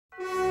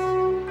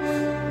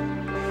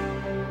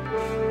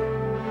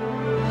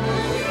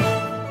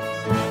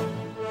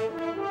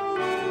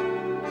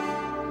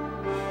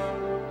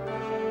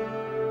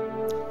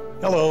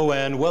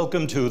Hello and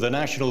welcome to the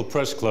National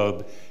Press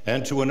Club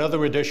and to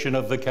another edition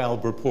of the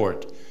Kalb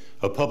Report,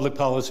 a public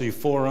policy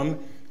forum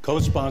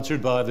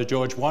co-sponsored by the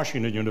George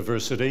Washington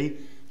University,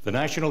 the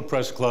National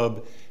Press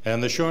Club,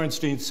 and the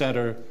Shorenstein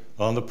Center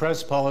on the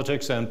Press,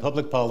 Politics, and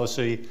Public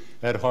Policy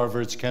at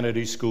Harvard's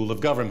Kennedy School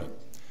of Government.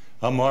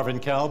 I'm Marvin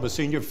Kalb, a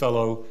senior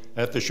fellow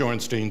at the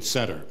Shorenstein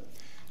Center.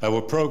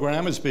 Our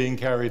program is being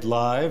carried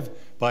live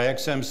by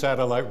XM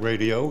Satellite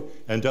Radio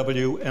and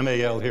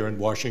WMAL here in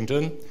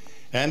Washington,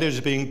 and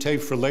is being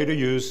taped for later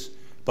use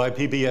by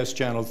PBS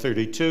Channel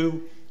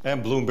 32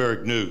 and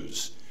Bloomberg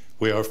News.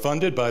 We are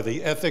funded by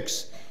the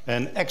Ethics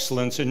and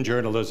Excellence in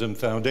Journalism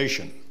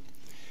Foundation.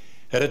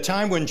 At a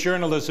time when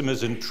journalism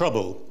is in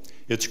trouble,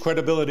 its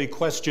credibility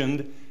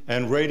questioned,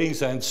 and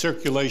ratings and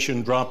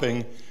circulation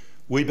dropping,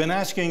 we've been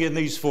asking in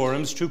these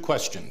forums two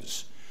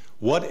questions.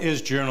 What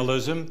is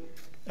journalism,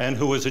 and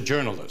who is a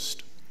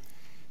journalist?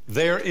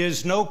 There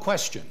is no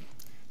question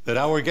that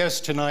our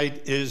guest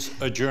tonight is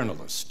a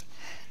journalist.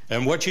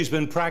 And what she's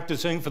been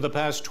practicing for the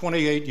past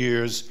 28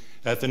 years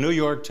at the New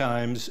York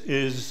Times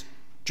is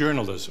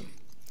journalism.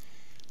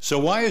 So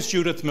why is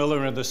Judith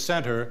Miller in the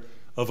center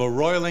of a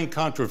roiling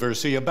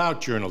controversy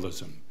about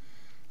journalism,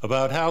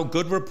 about how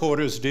good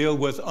reporters deal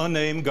with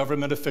unnamed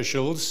government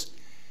officials,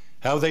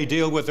 how they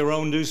deal with their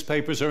own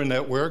newspapers or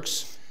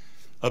networks,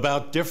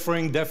 about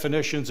differing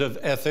definitions of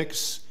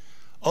ethics,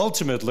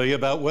 ultimately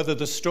about whether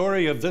the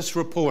story of this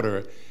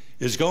reporter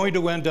is going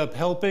to end up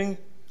helping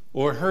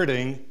or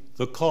hurting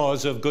the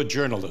cause of good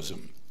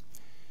journalism.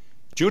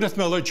 Judith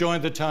Miller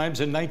joined the Times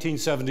in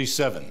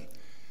 1977,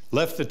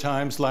 left the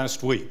Times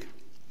last week.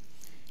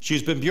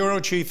 She's been bureau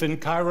chief in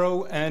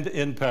Cairo and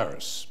in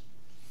Paris,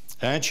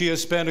 and she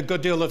has spent a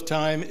good deal of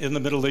time in the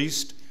Middle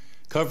East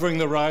covering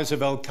the rise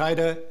of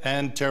al-Qaeda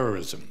and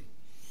terrorism.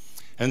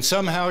 And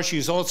somehow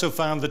she's also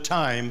found the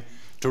time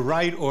to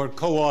write or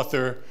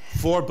co-author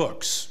 4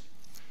 books,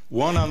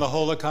 one on the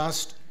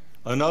Holocaust,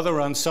 another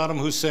on Saddam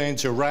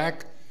Hussein's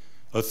Iraq,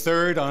 a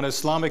third on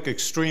Islamic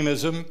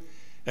extremism,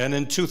 and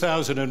in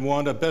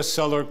 2001, a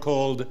bestseller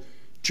called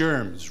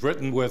Germs,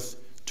 written with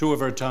 2 of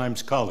her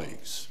Times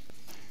colleagues.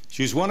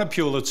 She's won a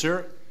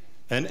Pulitzer,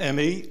 an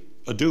Emmy,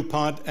 a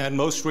DuPont, and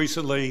most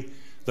recently,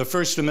 the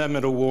First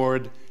Amendment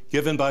Award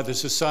given by the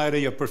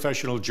Society of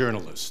Professional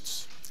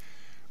Journalists.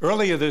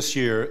 Earlier this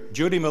year,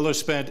 Judy Miller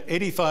spent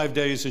 85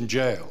 days in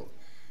jail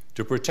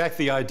to protect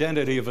the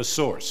identity of a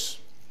source.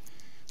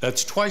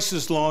 That's twice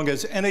as long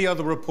as any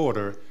other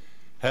reporter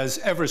has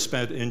ever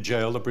spent in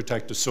jail to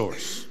protect a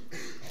source.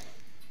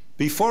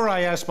 Before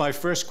I ask my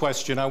first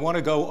question, I want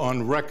to go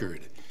on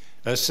record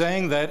as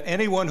saying that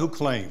anyone who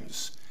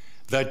claims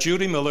that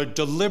Judy Miller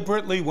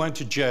deliberately went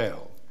to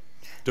jail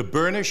to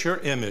burnish her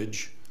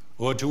image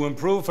or to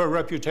improve her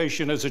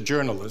reputation as a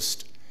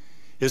journalist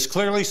is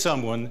clearly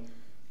someone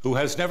who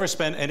has never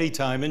spent any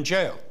time in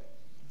jail.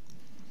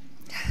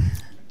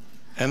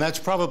 And that's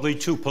probably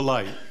too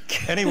polite.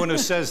 Anyone who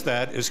says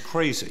that is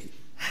crazy.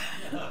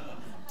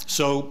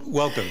 So,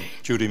 welcome,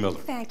 Judy Miller.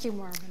 Thank you,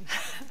 Marvin.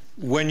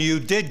 When you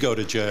did go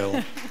to jail,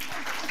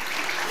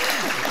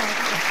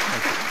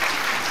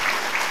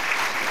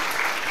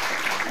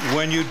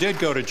 when you did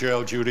go to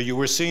jail, Judy, you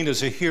were seen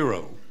as a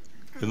hero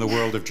in the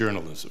world of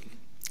journalism.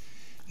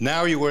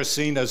 Now you are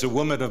seen as a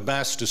woman of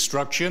mass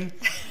destruction,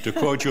 to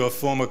quote your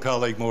former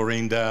colleague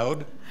Maureen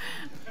Dowd,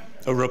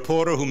 a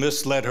reporter who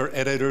misled her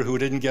editor, who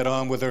didn't get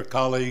on with her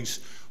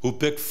colleagues, who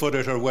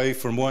big-footed her way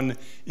from one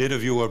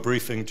interview or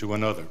briefing to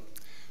another.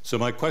 So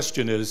my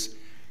question is,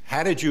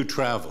 how did you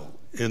travel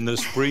in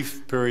this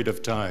brief period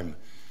of time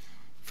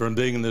from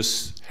being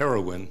this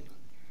heroine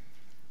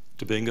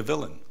to being a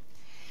villain?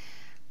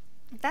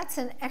 That's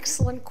an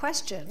excellent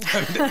question.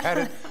 How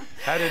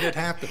did it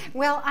happen?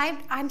 Well,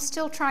 I'm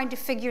still trying to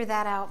figure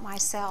that out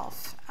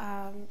myself.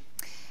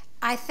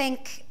 I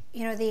think,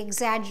 you know,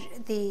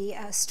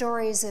 the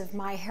stories of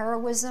my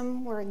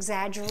heroism were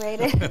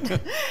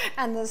exaggerated,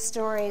 and the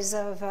stories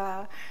of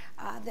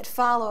that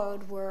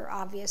followed were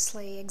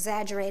obviously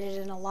exaggerated,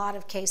 in a lot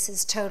of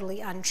cases totally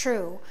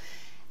untrue,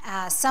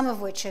 some of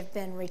which have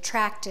been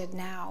retracted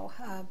now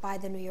by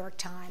the New York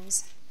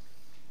Times.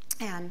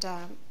 And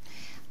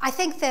I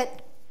think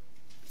that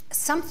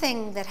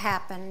something that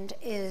happened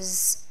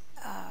is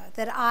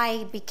that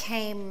I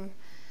became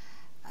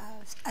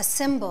a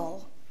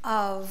symbol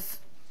of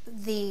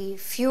the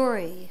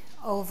fury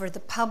over the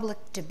public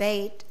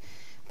debate,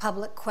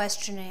 public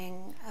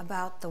questioning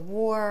about the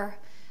war,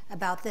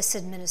 about this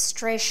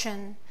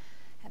administration,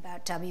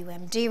 about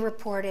WMD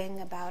reporting,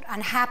 about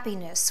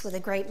unhappiness with a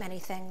great many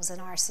things in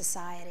our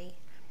society.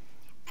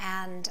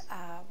 And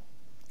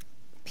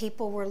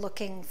people were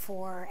looking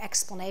for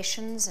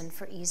explanations and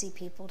for easy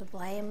people to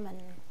blame, and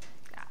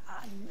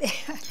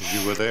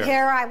you were there.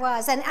 Here I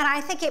was. And I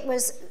think it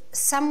was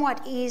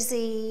somewhat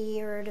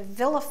easier to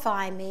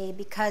vilify me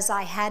because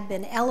I had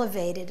been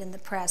elevated in the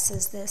press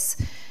as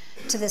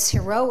to this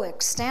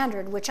heroic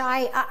standard, which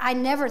I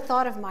never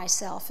thought of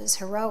myself as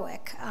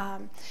heroic.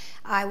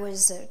 I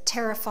was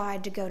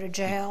terrified to go to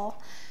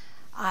jail.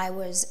 I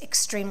was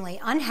extremely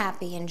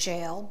unhappy in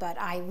jail, but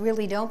I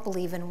really don't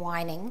believe in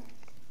whining.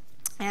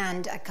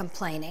 and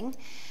complaining,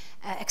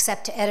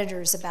 except to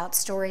editors about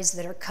stories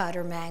that are cut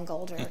or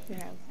mangled, or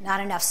not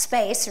enough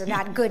space, or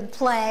not good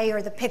play,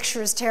 or the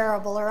picture is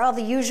terrible, or all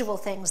the usual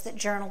things that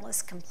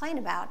journalists complain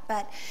about.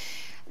 But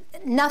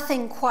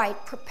nothing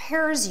quite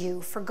prepares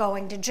you for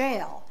going to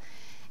jail,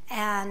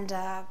 and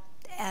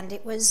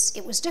it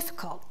was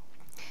difficult,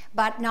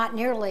 but not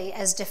nearly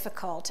as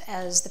difficult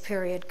as the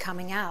period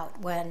coming out,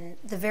 when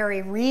the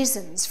very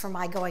reasons for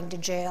my going to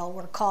jail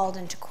were called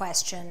into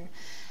question.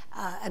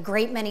 A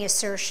great many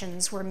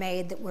assertions were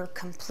made that were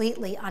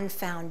completely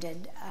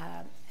unfounded.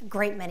 A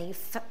great many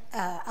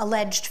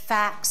alleged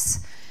facts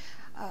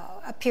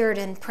appeared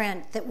in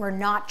print that were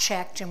not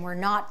checked and were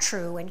not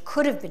true and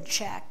could have been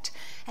checked.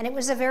 And it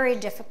was a very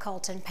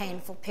difficult and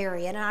painful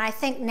period. And I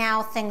think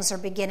now things are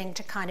beginning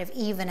to kind of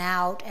even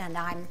out, and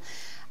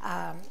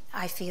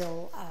I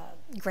feel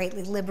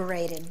greatly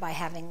liberated by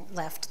having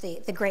left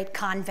the great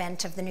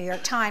convent of the New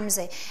York Times,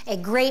 a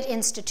great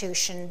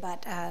institution,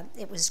 but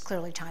it was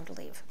clearly time to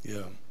leave.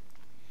 Yeah.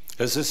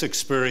 Has this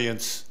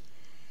experience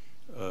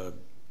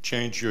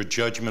changed your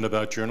judgment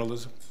about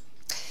journalism?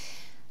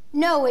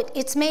 No,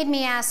 it's made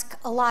me ask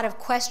a lot of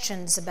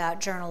questions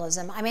about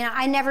journalism. I mean,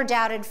 I never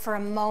doubted for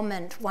a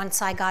moment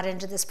once I got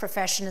into this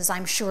profession, as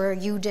I'm sure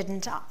you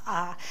didn't,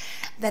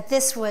 that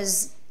this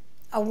was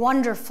a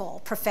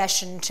wonderful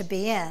profession to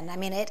be in. I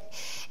mean,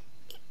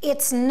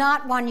 it's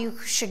not one you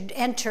should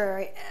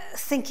enter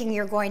thinking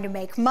you're going to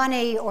make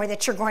money or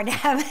that you're going to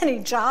have any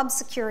job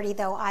security,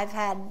 though I've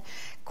had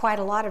quite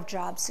a lot of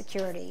job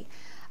security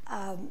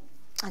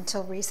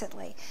until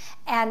recently.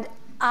 And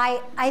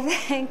I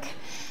think,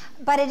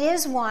 but it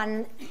is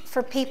one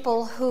for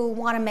people who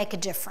want to make a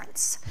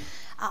difference.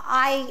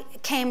 I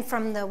came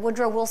from the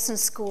Woodrow Wilson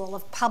School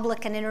of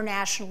Public and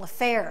International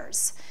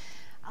Affairs,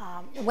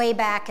 way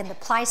back in the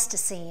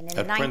Pleistocene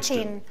at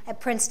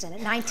Princeton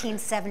in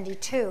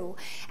 1972.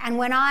 And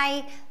when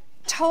I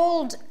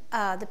told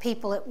the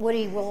people at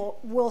Woody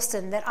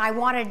Wilson that I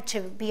wanted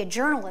to be a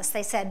journalist,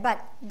 they said,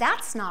 but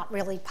that's not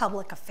really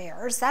public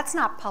affairs, that's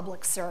not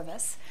public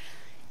service.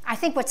 I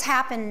think what's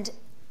happened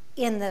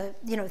in the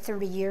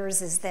 30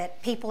 years is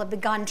that people have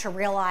begun to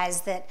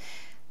realize that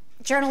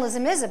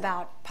journalism is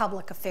about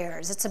public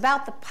affairs. It's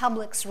about the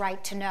public's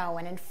right to know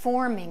and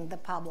informing the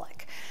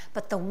public.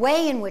 But the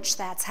way in which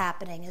that's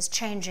happening is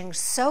changing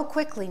so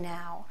quickly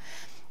now.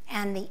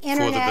 And the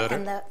internet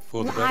and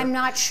I'm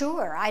not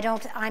sure.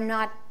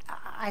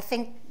 I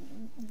think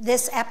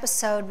this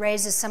episode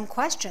raises some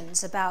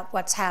questions about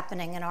what's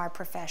happening in our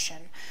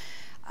profession.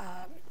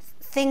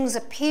 Things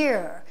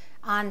appear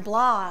on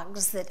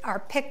blogs that are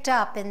picked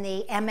up in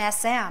the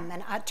MSM,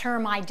 and a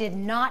term I did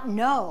not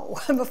know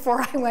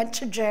before I went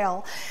to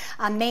jail,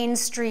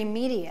 mainstream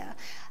media.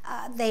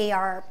 They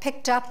are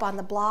picked up on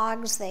the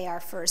blogs, they are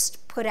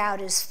first put out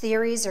as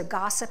theories or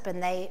gossip,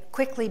 and they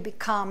quickly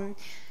become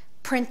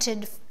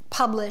printed,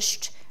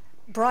 published,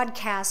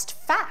 broadcast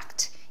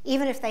fact,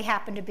 even if they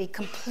happen to be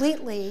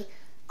completely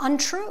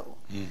untrue.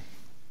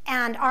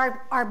 And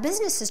our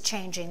business is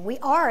changing. We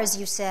are, as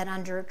you said,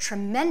 under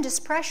tremendous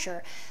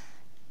pressure.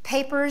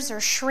 Papers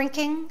are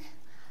shrinking,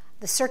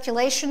 the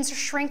circulations are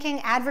shrinking,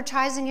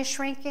 advertising is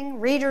shrinking,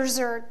 readers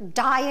are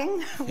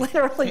dying,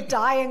 literally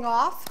dying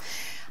off.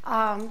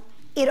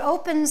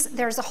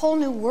 There's a whole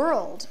new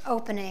world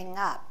opening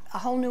up, a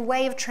whole new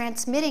way of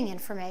transmitting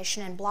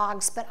information in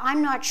blogs, but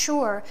I'm not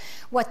sure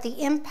what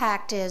the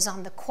impact is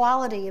on the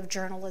quality of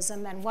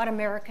journalism and what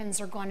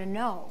Americans are going to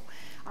know.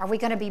 Are we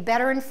going to be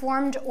better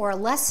informed or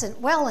less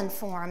well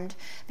informed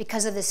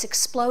because of this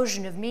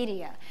explosion of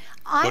media?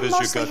 I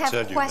mostly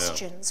have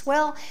questions.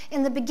 Well,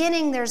 in the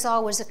beginning, there's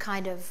always a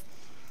kind of,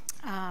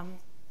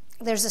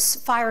 there's a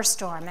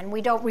firestorm, and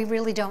we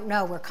really don't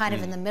know. We're kind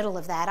of in the middle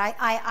of that.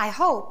 I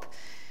hope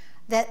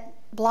that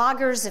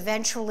bloggers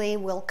eventually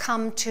will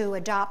come to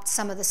adopt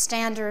some of the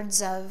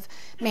standards of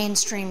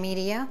mainstream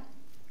media.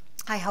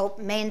 I hope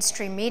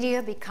mainstream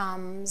media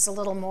becomes a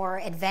little more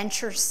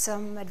adventurous.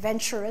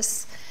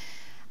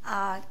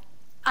 I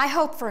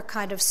hope for a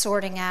kind of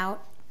sorting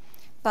out,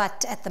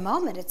 but at the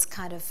moment it's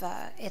kind of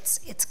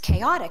it's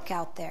chaotic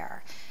out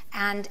there,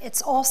 and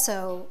it's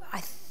also,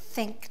 I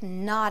think,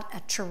 not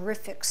a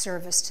terrific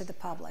service to the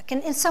public.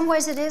 And in some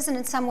ways it is, and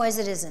in some ways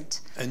it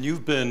isn't. And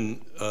you've been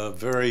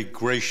very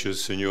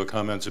gracious in your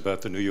comments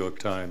about the New York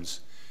Times,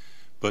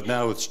 but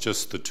now it's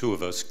just the two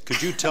of us.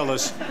 Could you tell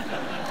us?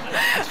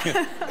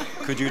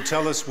 Could you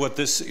tell us what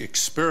this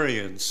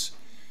experience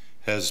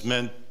has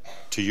meant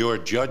to your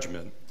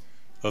judgment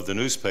of the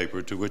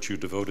newspaper to which you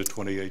devoted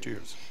 28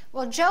 years?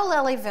 Well, Joe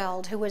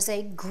Lelyveld, who was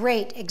a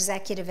great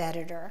executive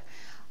editor,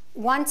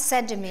 once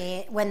said to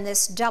me when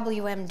this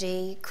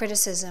WMD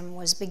criticism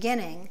was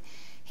beginning,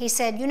 he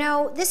said, you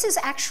know, this is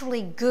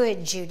actually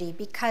good, Judy,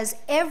 because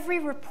every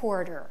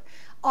reporter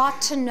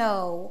ought to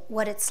know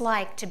what it's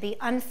like to be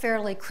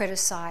unfairly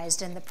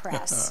criticized in the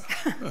press.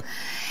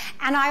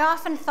 And I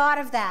often thought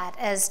of that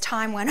as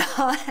time went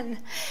on,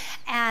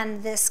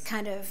 and this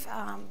kind of,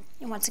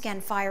 once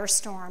again,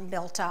 firestorm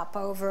built up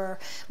over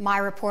my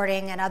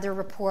reporting and other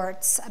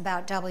reports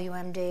about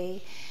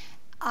WMD.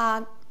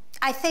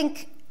 I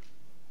think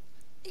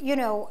you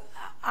know,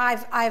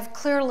 I've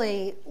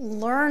clearly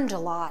learned a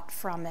lot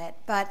from it,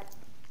 but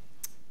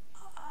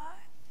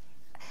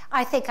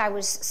I think I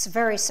was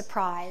very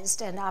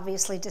surprised and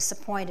obviously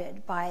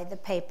disappointed by the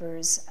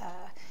paper's,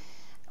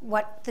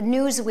 what the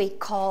Newsweek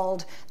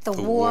called the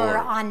war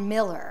on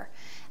Miller.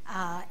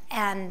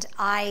 And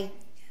I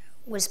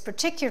was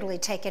particularly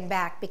taken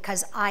back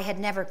because I had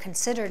never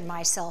considered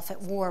myself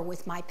at war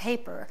with my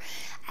paper.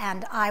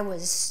 And I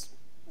was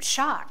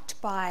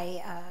shocked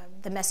by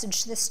the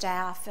message to the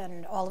staff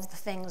and all of the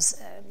things,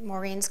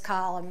 Maureen's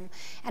column,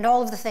 and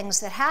all of the things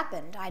that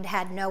happened. I'd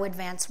had no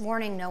advance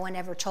warning. No one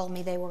ever told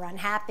me they were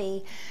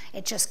unhappy.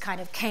 It just kind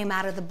of came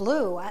out of the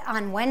blue.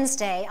 On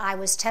Wednesday, I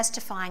was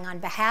testifying on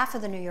behalf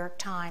of the New York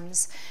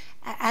Times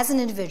as an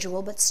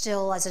individual, but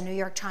still as a New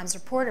York Times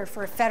reporter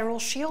for a federal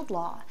shield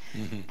law.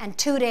 And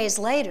 2 days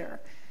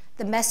later,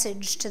 the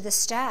message to the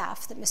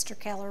staff that Mr.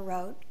 Keller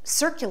wrote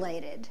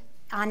circulated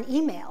on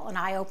email, and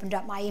I opened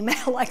up my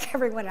email like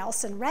everyone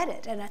else and read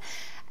it, and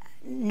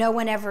no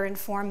one ever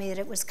informed me that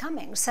it was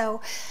coming. So,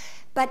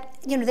 but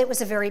you know, it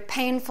was a very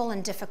painful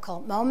and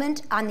difficult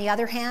moment. On the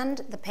other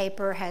hand, the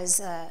paper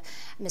has,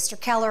 Mr.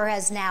 Keller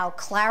has now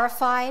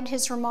clarified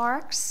his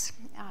remarks.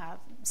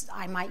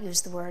 I might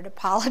use the word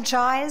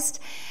apologized.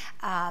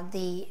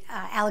 The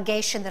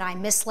allegation that I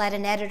misled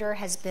an editor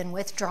has been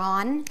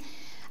withdrawn,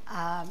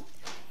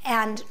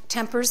 and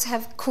tempers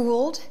have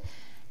cooled,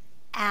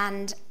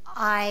 and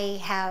I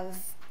have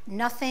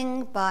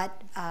nothing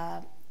but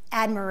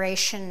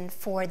admiration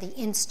for the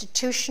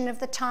institution of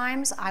the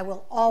Times. I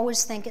will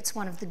always think it's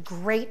one of the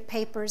great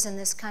papers in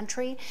this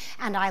country,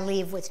 and I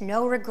leave with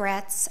no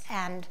regrets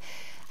and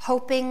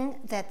hoping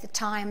that the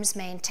Times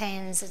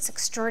maintains its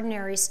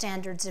extraordinary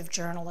standards of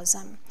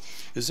journalism.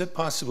 Is it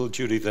possible,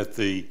 Judy, that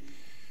the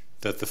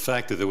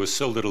fact that there was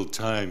so little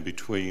time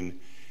between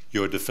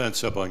your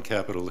defense up on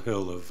Capitol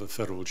Hill of a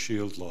federal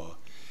shield law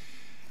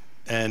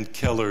and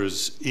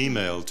Keller's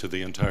email to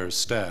the entire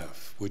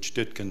staff, which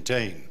did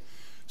contain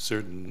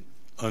certain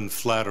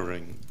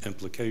unflattering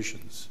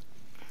implications,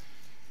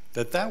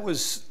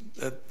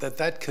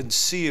 that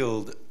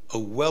concealed a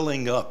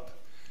welling up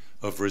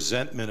of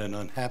resentment and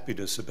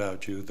unhappiness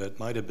about you that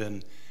might have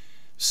been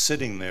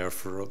sitting there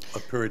for a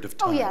period of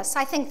time? Oh yes,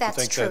 I think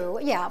that's true.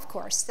 Yeah, of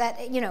course.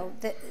 That, you know,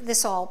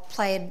 this all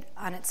played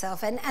on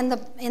itself, and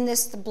in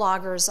this the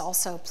bloggers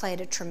also played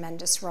a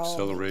tremendous role.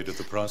 Accelerated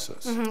the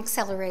process.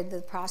 Accelerated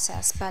the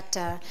process, but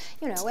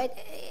you know,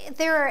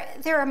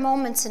 there are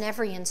moments in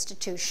every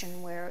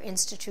institution where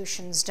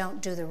institutions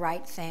don't do the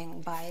right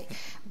thing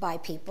by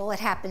people. It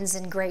happens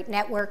in great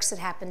networks. It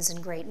happens in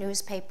great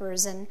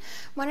newspapers, and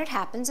when it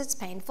happens, it's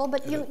painful.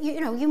 But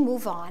you know, you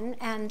move on,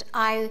 and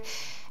I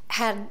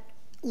had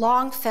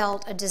long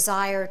felt a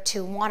desire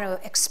to want to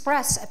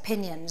express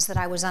opinions that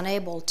I was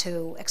unable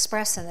to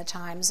express in the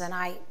Times, and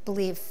I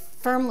believe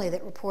firmly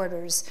that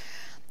reporters,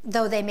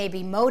 though they may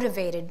be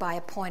motivated by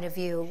a point of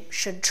view,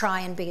 should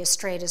try and be as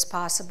straight as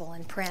possible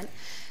in print.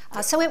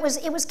 So it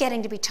was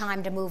getting to be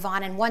time to move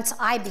on, and once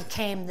I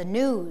became the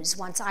news,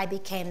 once I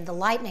became the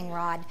lightning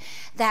rod,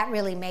 that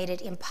really made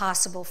it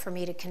impossible for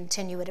me to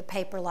continue at a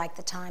paper like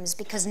the Times,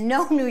 because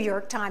no New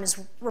York Times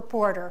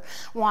reporter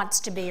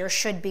wants to be or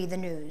should be the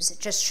news. It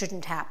just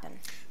shouldn't happen.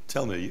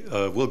 Tell me,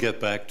 we'll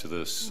get back to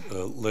this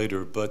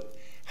later, but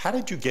how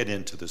did you get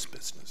into this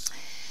business?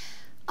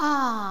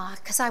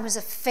 Because I was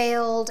a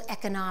failed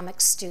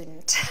economics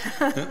student.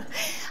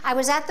 I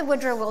was at the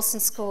Woodrow Wilson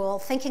School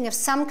thinking of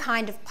some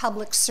kind of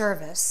public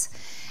service,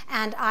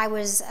 and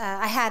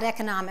I had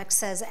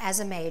economics as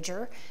a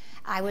major.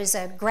 I was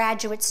a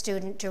graduate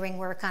student doing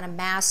work on a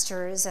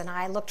master's, and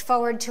I looked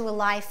forward to a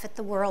life at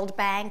the World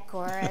Bank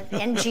or an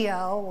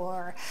NGO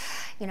or,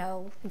 you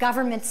know,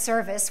 government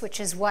service,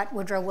 which is what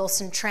Woodrow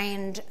Wilson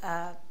trained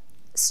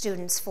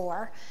students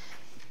for.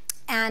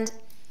 And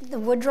the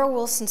Woodrow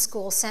Wilson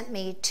School sent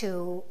me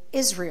to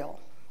Israel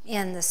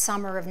in the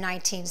summer of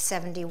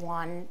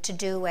 1971 to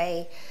do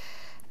a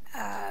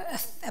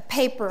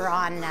paper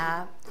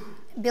on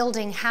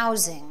building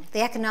housing, the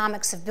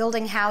economics of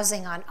building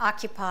housing on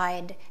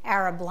occupied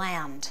Arab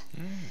land.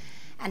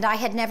 And I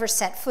had never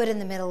set foot in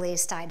the Middle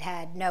East. I'd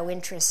had no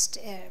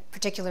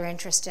particular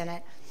interest in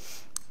it.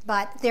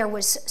 But there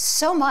was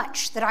so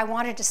much that I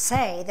wanted to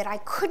say that I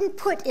couldn't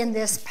put in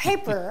this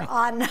paper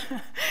on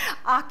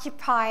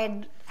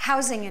occupied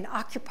housing and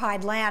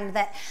occupied land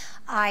that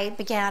I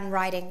began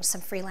writing some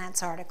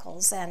freelance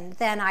articles. And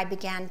then I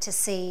began to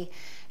see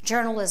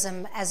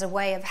journalism as a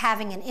way of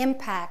having an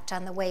impact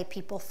on the way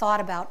people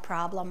thought about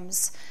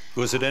problems.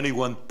 Was it any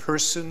one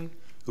person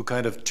who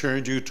kind of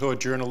turned you toward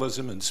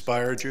journalism,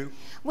 inspired you?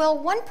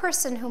 Well, one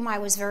person whom I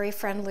was very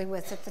friendly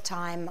with at the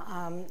time,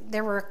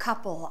 there were a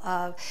couple.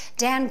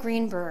 Dan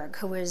Greenberg,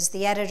 who was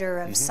the editor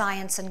of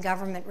Science and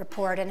Government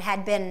Report and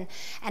had been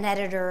an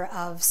editor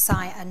of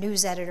a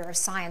news editor of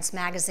Science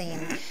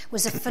magazine,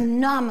 was a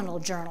phenomenal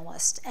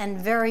journalist and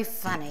very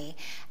funny,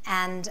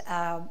 and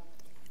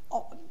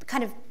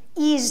kind of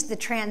eased the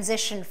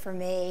transition for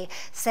me,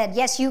 said,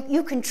 yes,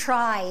 you can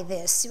try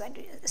this,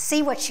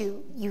 see what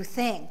you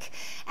think.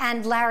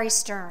 And Larry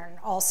Stern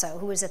also,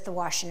 who was at the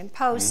Washington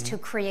Post, who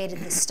created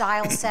the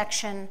style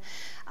section,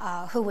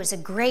 who was a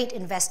great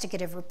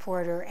investigative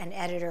reporter and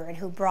editor, and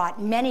who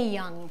brought many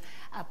young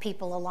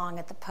people along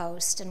at the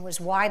Post and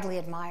was widely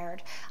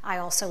admired. I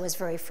also was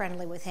very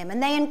friendly with him,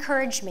 and they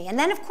encouraged me. And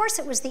then, of course,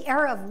 it was the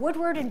era of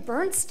Woodward and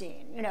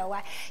Bernstein. You know,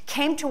 I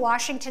came to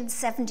Washington in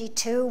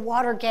 '72.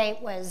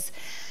 Watergate was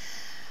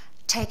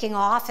taking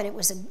off, and it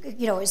was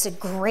a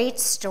great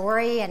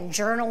story, and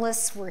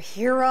journalists were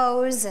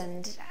heroes,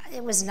 and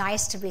it was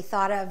nice to be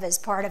thought of as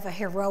part of a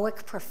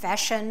heroic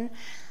profession.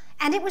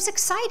 And it was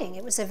exciting.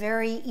 It was a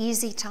very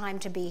easy time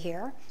to be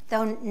here,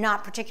 though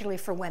not particularly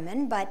for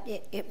women, but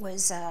it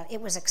was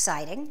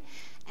exciting.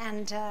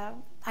 And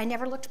I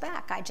never looked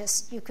back.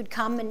 You could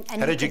come and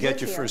How did you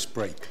get your first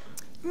break?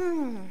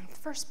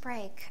 First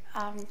break,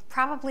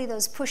 probably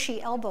those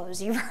pushy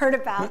elbows you've heard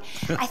about.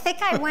 I think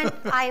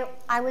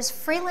I was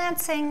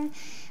freelancing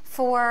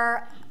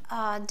for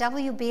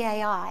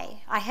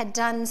WBAI. I had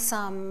done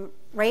some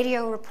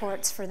radio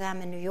reports for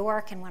them in New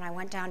York, and when I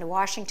went down to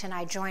Washington,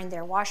 I joined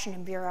their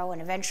Washington bureau,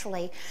 and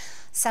eventually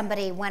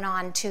somebody went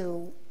on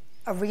to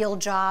a real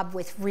job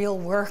with real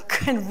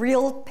work and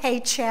real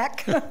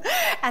paycheck,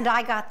 and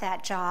I got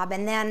that job.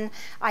 And then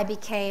I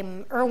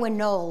became Irwin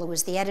Knoll, who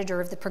was the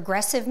editor of the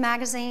Progressive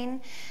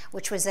magazine,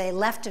 which was a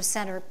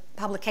left-of-center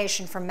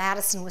publication from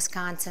Madison,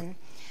 Wisconsin.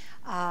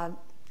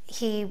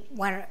 He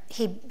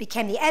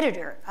became the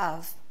editor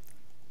of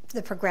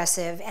the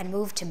Progressive and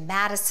moved to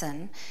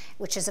Madison,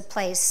 which is a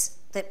place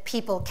that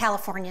people,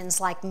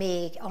 Californians like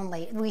me,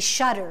 we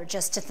shudder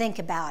just to think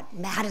about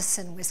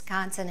Madison,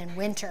 Wisconsin in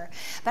winter.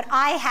 But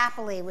I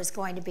happily was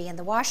going to be in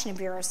the Washington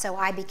Bureau, so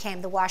I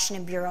became the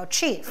Washington Bureau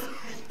chief.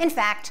 In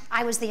fact,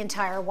 I was the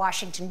entire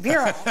Washington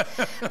Bureau.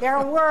 There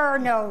were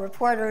no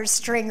reporters,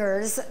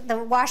 stringers. The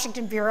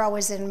Washington Bureau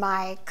was in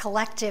my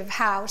collective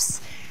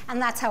house, and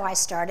that's how I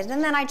started.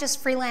 And then I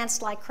just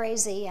freelanced like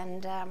crazy,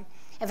 and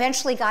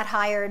eventually got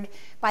hired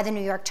by the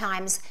New York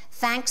Times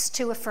thanks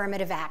to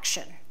affirmative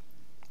action.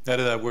 How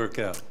did that work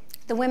out?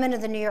 The women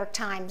of the New York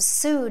Times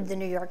sued the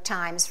New York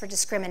Times for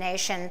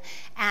discrimination,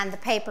 and the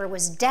paper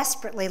was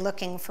desperately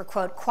looking for,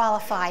 quote,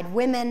 qualified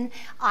women.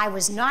 I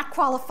was not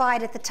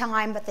qualified at the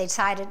time, but they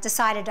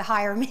decided to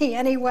hire me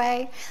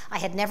anyway. I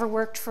had never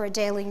worked for a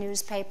daily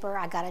newspaper.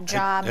 I got a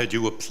job. Had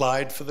you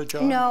applied for the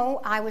job?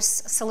 No, I was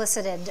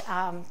solicited.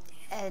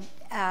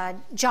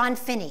 John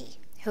Finney,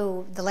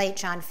 the late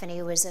John Finney,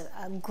 who was a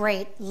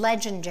great,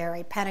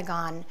 legendary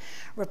Pentagon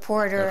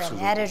reporter and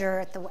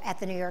editor at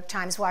the New York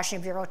Times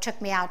Washington Bureau, took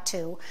me out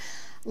to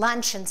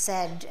lunch and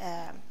said,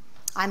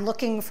 I'm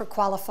looking for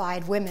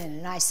qualified women.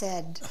 And I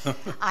said,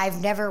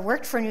 I've never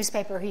worked for a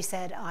newspaper. He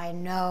said, I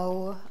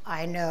know.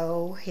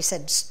 He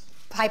said,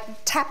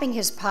 tapping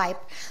his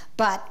pipe,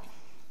 but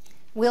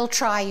we'll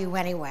try you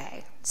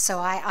anyway. So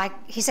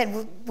he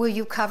said, will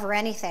you cover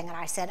anything? And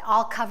I said,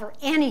 I'll cover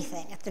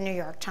anything at the New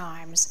York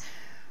Times.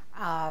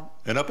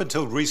 And up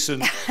until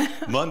recent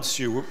months,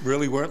 you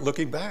really weren't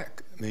looking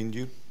back. I mean,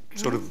 you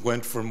sort of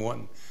went from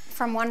one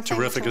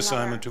terrific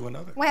assignment to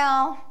another.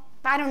 Well,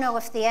 I don't know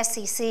if the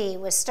SEC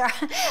was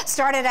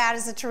started out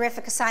as a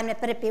terrific assignment,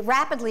 but it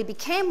rapidly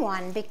became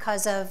one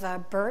because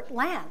of Burt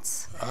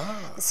Lance.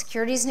 The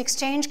Securities and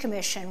Exchange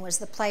Commission was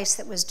the place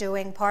that was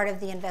doing part of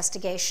the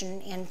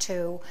investigation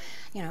into,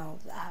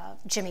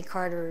 Jimmy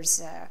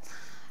Carter's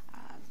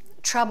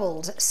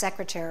troubled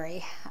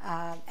secretary,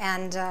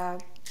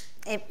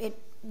 It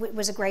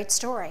was a great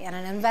story and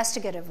an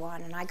investigative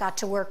one, and I got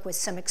to work with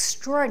some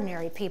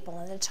extraordinary people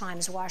in the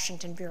Times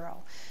Washington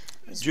Bureau.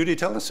 Judy,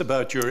 tell us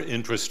about your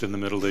interest in the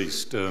Middle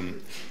East.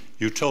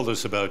 You told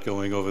us about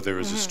going over there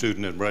as a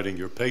student and writing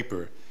your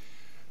paper.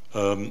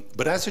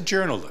 But as a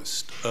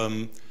journalist,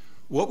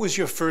 what was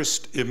your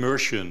first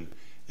immersion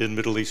in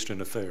Middle Eastern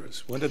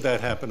affairs? When did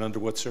that happen? Under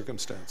what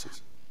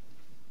circumstances?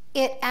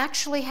 It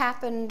actually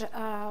happened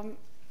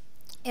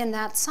in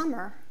that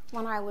summer.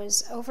 When I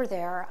was over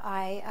there,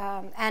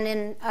 and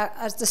in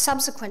the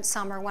subsequent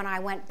summer when I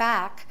went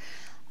back,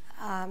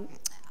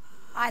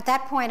 at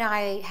that point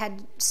I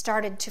had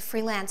started to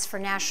freelance for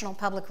National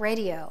Public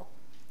Radio.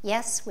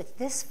 Yes, with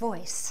this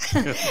voice.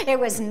 It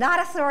was not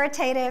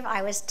authoritative.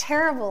 I was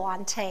terrible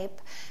on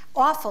tape.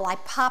 Awful. I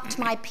popped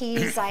my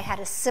P's. I had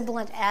a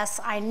sibilant S.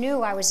 I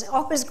knew I was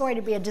always going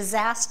to be a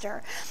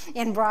disaster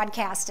in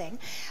broadcasting.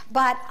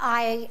 But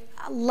I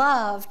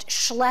loved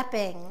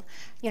schlepping,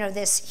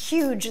 this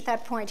huge, at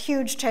that point,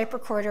 huge tape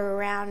recorder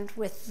around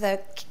with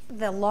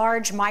the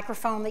large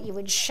microphone that you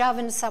would shove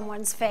into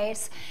someone's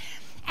face.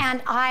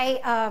 And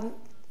I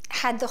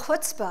had the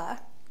chutzpah,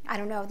 I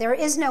don't know, there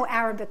is no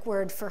Arabic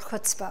word for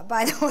chutzpah,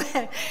 by the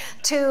way,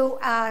 to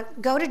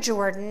go to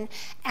Jordan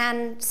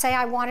and say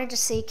I wanted to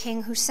see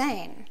King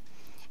Hussein.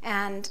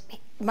 And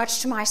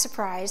much to my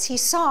surprise, he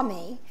saw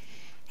me,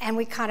 and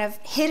we kind of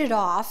hit it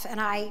off, and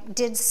I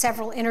did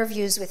several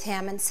interviews with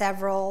him and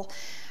several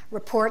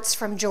reports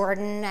from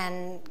Jordan,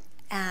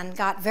 and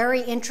got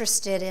very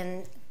interested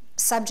in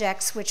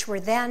subjects which were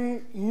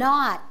then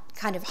not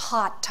kind of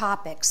hot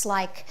topics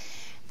like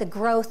the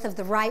growth of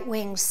the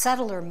right-wing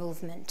settler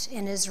movement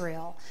in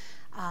Israel.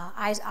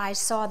 I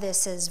saw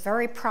this as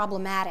very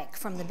problematic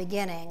from the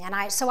beginning,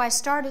 and so I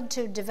started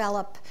to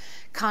develop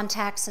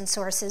contacts and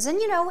sources. And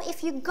you know,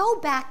 if you go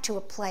back to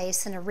a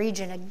place in a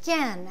region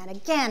again and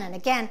again and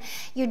again,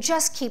 you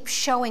just keep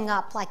showing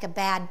up like a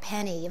bad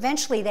penny.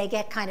 Eventually they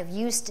get kind of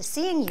used to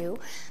seeing you,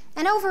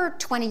 and over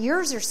 20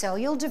 years or so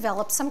you'll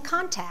develop some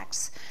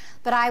contacts.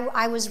 But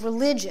I was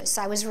religious,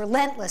 I was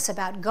relentless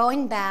about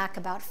going back,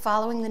 about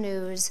following the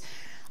news.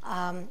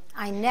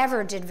 I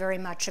never did very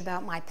much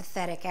about my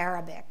pathetic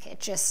Arabic. It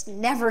just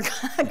never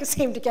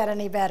seemed to get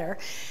any better.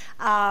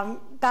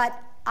 But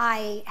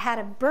I had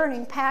a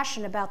burning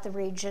passion about the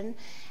region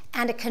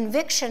and a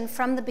conviction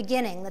from the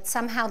beginning that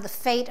somehow the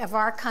fate of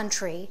our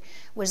country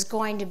was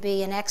going to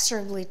be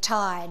inexorably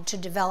tied to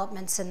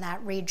developments in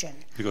that region.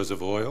 Because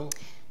of oil?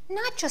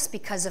 Not just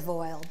because of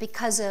oil,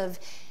 because of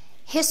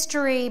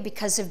history,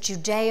 because of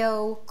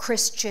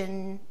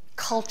Judeo-Christian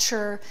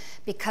culture,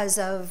 because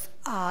of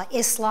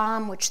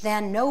Islam, which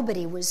then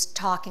nobody was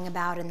talking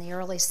about in the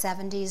early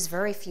 70s,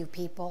 very few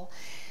people,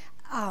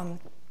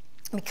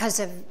 because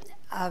of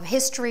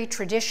history,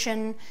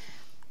 tradition,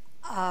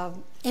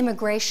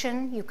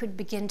 immigration. You could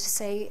begin to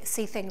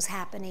see things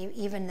happen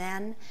even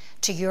then,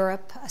 to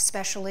Europe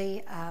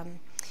especially.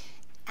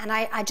 And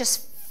I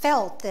just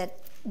felt that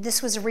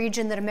this was a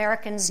region that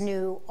Americans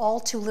knew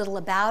all too little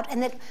about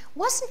and that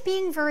wasn't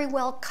being very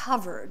well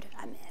covered.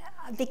 I mean,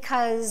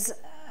 because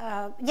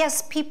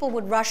yes, people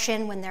would rush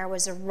in when there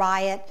was a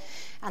riot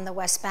on the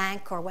West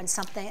Bank or when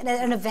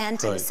an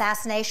event, an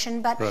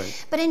assassination, but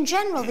in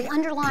general, the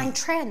underlying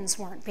trends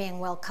weren't being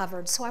well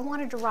covered, so I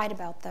wanted to write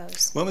about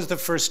those. When was the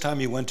first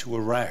time you went to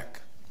Iraq?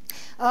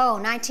 Oh,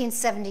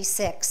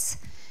 1976,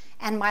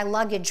 and my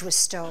luggage was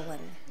stolen.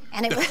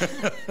 And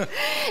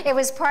it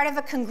was part of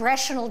a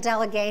congressional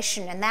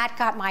delegation, and that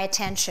got my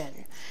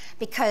attention.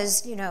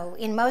 Because, you know,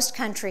 in most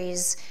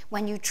countries,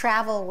 when you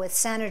travel with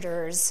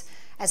senators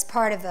as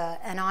part of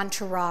an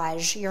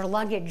entourage, your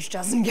luggage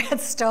doesn't get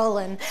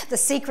stolen. The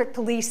secret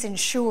police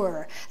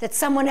ensure that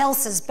someone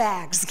else's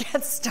bags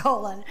get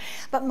stolen.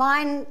 But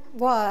mine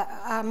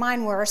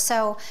were.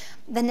 So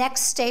the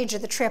next stage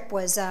of the trip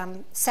was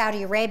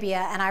Saudi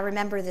Arabia, and I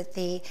remember that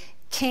the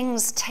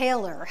King's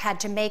tailor had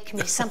to make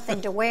me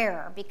something to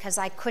wear because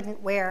I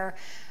couldn't wear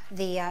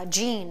the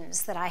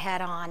jeans that I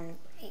had on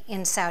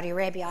in Saudi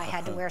Arabia. I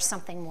had to wear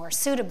something more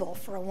suitable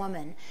for a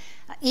woman,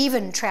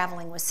 even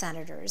traveling with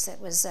senators. It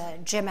was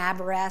Jim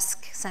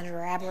Aberesk, Senator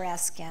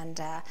Aberesk, and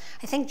I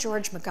think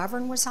George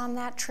McGovern was on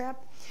that trip.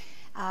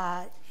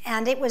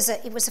 And it was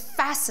a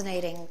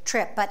fascinating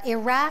trip. But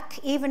Iraq,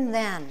 even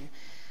then,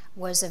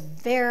 was I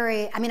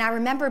mean, I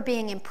remember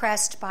being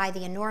impressed by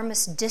the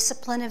enormous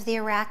discipline of the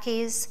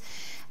Iraqis,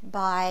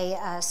 by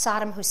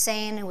Saddam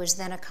Hussein, who was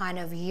then a kind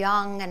of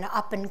young and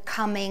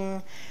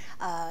up-and-coming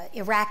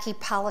Iraqi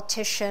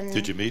politician.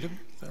 Did you meet him?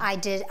 I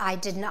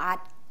did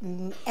not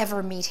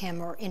ever meet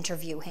him or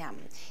interview him.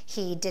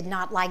 He did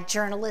not like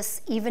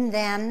journalists even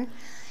then.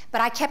 But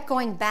I kept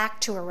going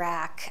back to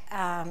Iraq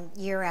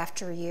year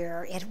after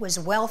year. It was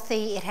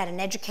wealthy, it had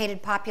an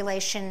educated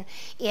population,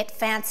 it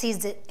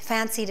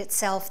fancied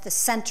itself the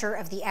center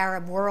of the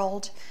Arab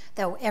world,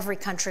 though every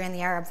country in the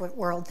Arab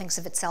world thinks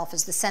of itself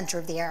as the center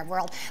of the Arab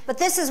world. But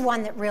this is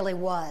one that really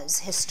was,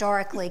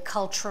 historically,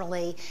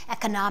 culturally,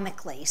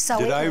 economically. So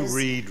Did I was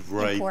read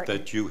right important.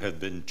 that you had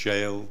been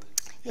jailed?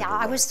 Yeah,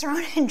 I was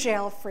thrown in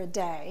jail for a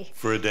day.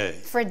 For a day?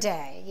 For a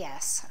day,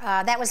 yes.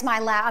 That was my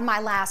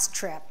last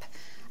trip.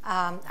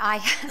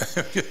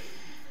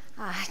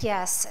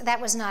 Yes,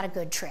 that was not a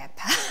good trip.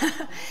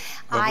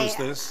 When was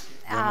this?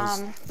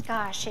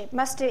 Gosh, it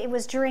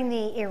was during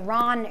the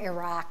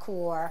Iran-Iraq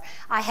war.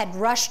 I had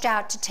rushed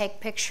out to take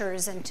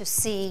pictures and to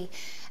see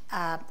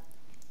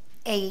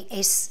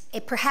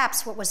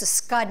perhaps what was a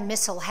Scud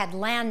missile had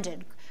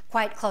landed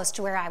quite close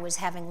to where I was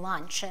having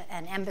lunch,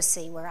 an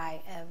embassy where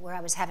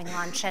I was having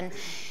lunch. And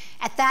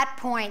at that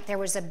point, there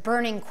was a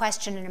burning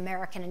question in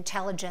American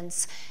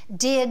intelligence: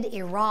 did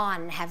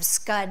Iran have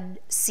Scud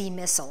C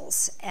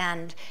missiles?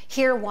 And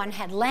here one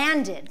had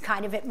landed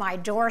kind of at my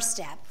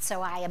doorstep.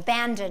 So I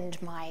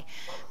abandoned my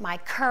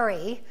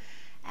curry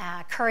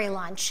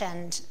lunch,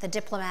 and the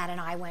diplomat and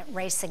I went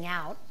racing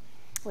out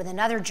with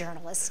another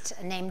journalist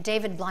named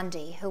David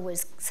Blundy, who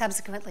was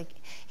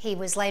he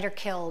was later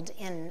killed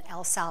in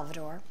El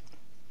Salvador.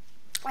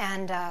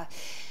 And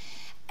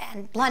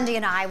Blundy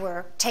and I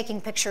were taking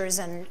pictures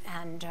and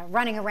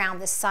running around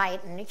the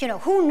site, and you know,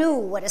 who knew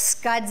what a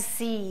Scud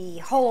C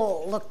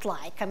hole looked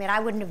like? I mean, I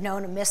wouldn't have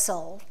known a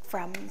missile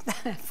from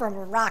a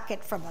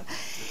rocket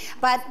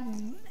but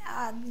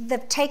the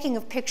taking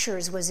of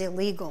pictures was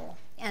illegal.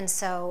 And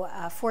so,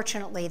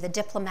 fortunately, the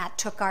diplomat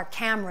took our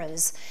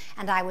cameras,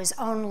 and I was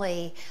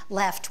only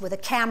left with a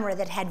camera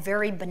that had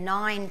very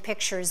benign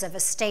pictures of a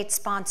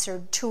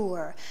state-sponsored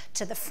tour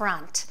to the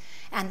front,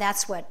 and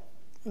that's what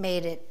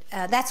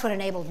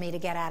enabled me to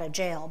get out of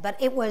jail.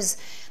 But it was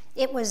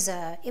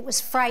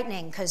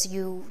frightening, because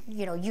you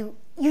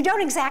you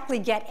don't exactly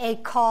get a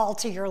call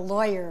to your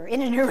lawyer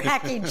in an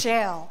Iraqi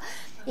jail,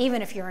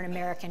 even if you're an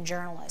American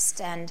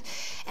journalist. And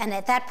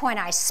at that point,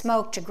 I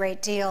smoked a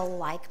great deal,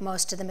 like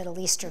most of the Middle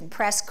Eastern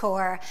press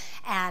corps,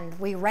 and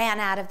we ran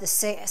out of the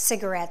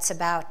cigarettes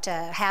about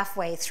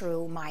halfway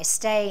through my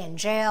stay in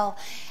jail.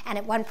 And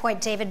at one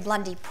point, David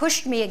Blundy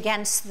pushed me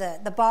against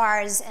the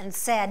bars and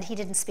said, he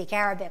didn't speak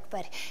Arabic,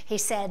 but he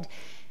said,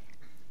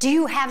 "Do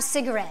you have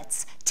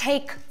cigarettes?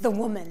 Take the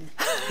woman."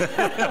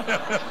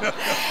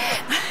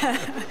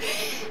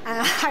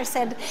 I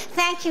said,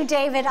 "Thank you,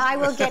 David, I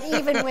will get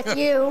even with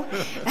you."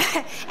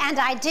 And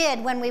I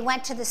did. When we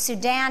went to the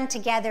Sudan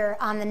together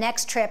on the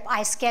next trip,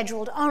 I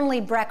scheduled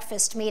only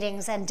breakfast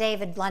meetings, and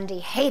David Blundy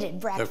hated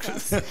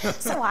breakfast,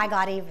 so I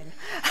got even.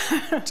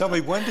 Tell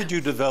me, when did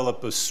you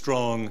develop a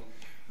strong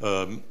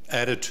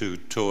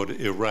attitude toward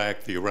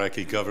Iraq, the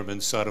Iraqi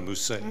government, Saddam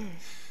Hussein?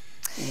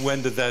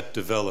 When did that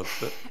develop?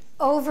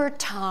 Over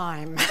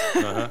time.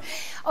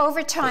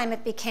 Over time,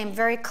 it became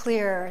very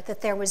clear that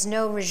there was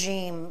no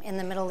regime in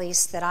the Middle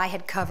East that I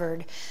had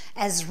covered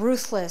as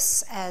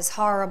ruthless, as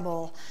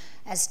horrible,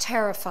 as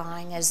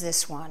terrifying as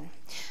this one.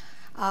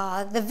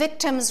 The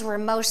victims were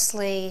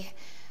mostly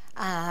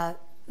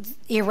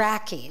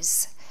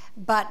Iraqis.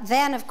 But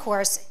then, of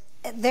course,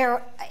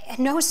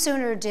 no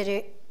sooner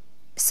did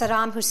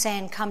Saddam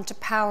Hussein come to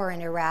power in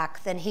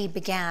Iraq than he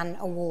began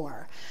a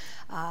war.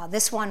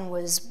 This one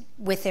was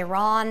with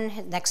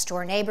Iran, next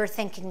door neighbor,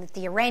 thinking that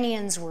the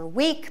Iranians were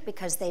weak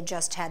because they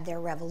just had their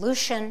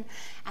revolution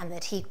and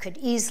that he could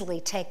easily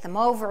take them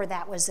over.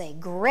 That was a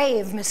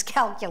grave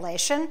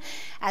miscalculation,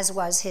 as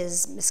was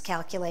his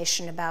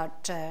miscalculation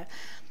about the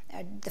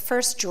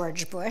first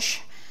George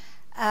Bush.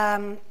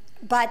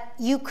 But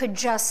you could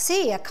just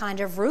see a kind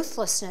of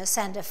ruthlessness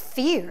and a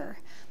fear.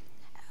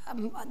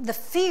 The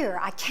fear,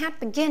 I can't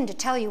begin to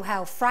tell you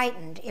how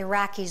frightened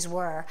Iraqis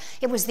were.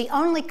 It was the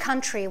only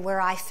country where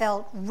I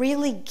felt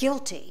really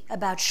guilty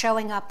about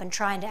showing up and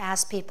trying to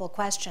ask people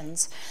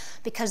questions,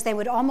 because they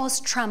would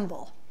almost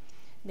tremble,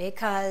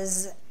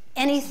 because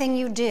anything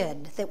you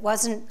did that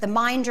wasn't, the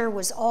minder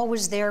was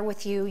always there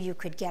with you. You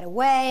could get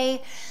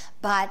away,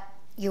 but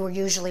you were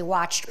usually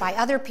watched by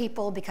other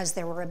people, because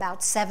there were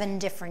about 7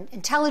 different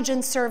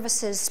intelligence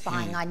services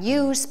spying on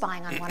you,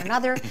 spying on one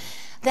another.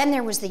 Then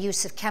there was the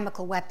use of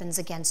chemical weapons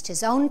against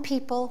his own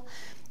people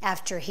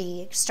after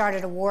he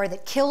started a war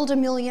that killed 1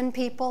 million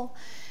people.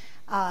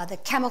 The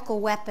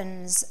chemical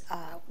weapons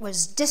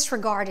was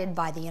disregarded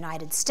by the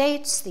United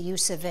States, the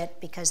use of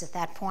it, because at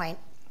that point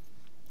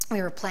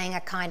we were playing a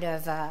kind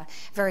of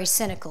very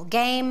cynical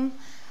game.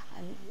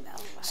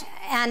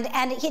 And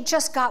it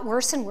just got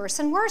worse and worse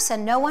and worse,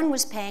 and no one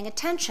was paying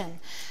attention.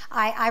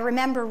 I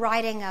remember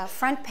writing a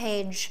front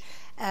page,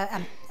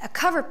 a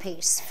cover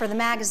piece for the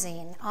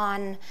magazine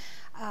on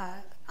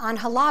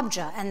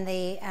Halabja and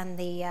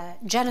the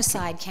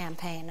genocide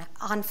campaign,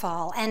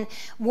 Anfal. And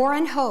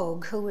Warren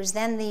Hogue, who was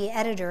then the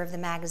editor of the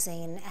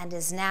magazine and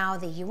is now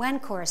the UN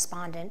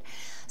correspondent,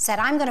 said,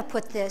 "I'm going to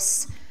put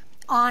this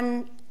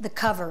on the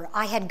cover."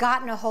 I had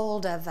gotten a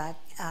hold of a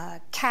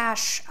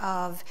cache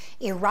of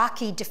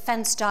Iraqi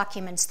defense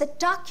documents that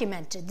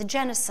documented the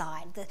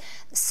genocide, the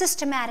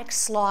systematic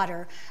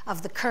slaughter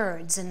of the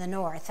Kurds in the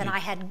north. And I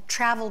had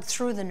traveled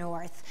through the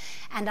north,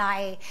 and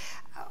I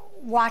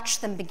watched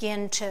them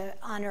begin to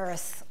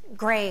unearth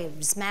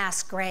graves,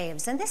 mass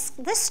graves. And this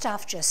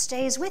stuff just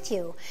stays with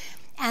you.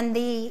 And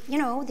the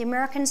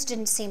Americans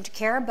didn't seem to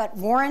care, but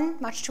Warren,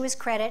 much to his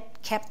credit,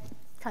 kept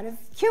kind of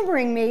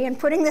humoring me and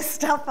putting this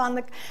stuff on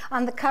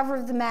the cover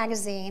of the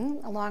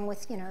magazine, along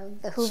with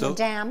the Hoover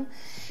Dam,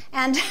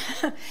 and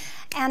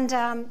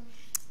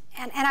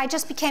I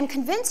just became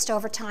convinced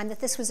over time that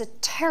this was a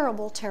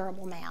terrible,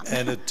 terrible man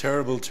and a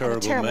terrible,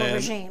 terrible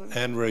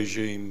man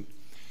regime.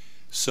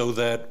 So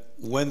that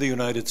when the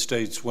United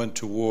States went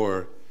to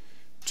war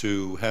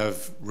to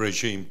have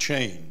regime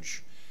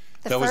change,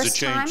 that was a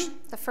change.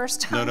 The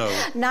first time. No.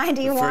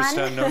 91. The first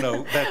time.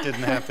 No, that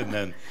didn't happen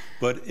then.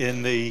 But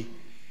in the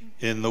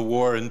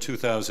war in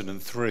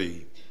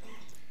 2003,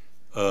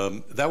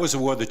 that was a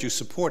war that you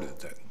supported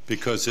then,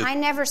 because I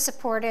never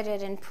supported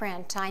it in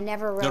print. I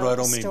never wrote No, I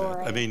don't the mean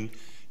story. that. I mean,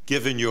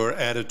 given your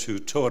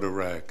attitude toward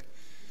Iraq,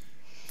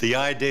 the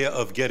idea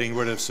of getting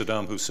rid of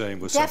Saddam Hussein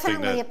was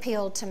something that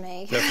appealed to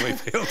me. Definitely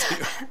appealed to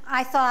you.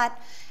 I thought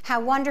how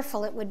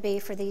wonderful it would be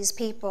for these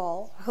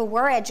people who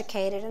were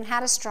educated and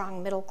had a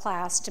strong middle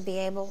class to be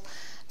able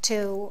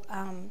to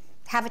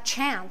have a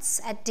chance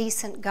at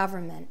decent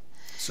government.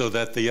 So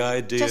that the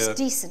idea... Just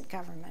decent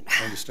government.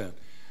 I understand.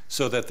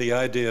 So that the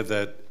idea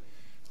that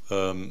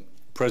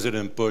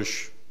President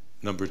Bush,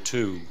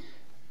 #2,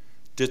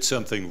 did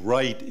something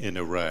right in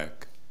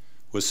Iraq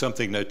was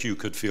something that you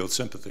could feel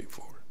sympathy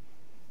for.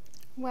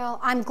 Well,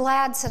 I'm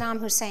glad Saddam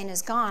Hussein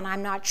is gone.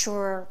 I'm not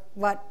sure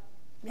what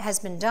has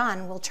been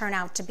done will turn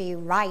out to be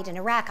right in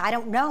Iraq. I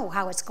don't know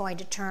how it's going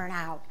to turn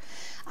out.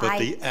 But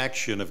the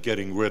action of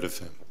getting rid of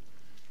him.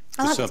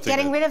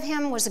 Getting rid of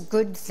him was a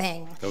good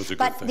thing. That was a good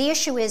but thing. The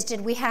issue is,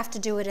 did we have to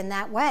do it in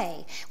that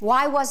way?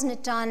 Why wasn't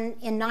it done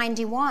in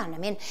 '91? I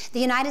mean, the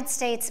United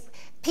States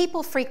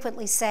people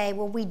frequently say,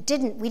 well, we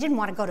didn't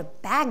want to go to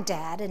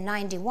Baghdad in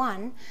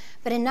 '91,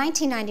 but in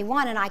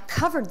 1991, and I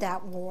covered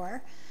that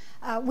war,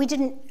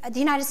 the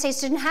United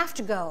States didn't have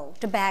to go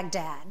to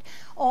Baghdad.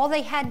 All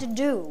they had to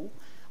do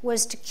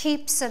was to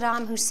keep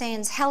Saddam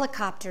Hussein's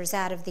helicopters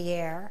out of the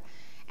air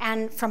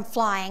and from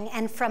flying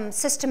and from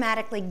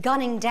systematically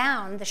gunning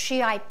down the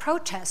Shiite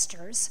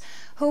protesters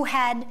who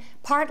had,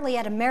 partly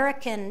at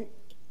American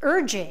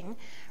urging,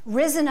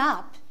 risen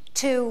up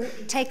to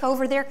take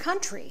over their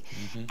country.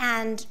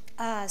 And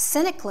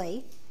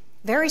cynically,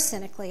 very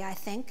cynically, I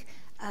think,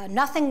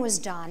 nothing was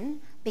done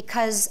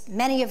because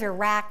many of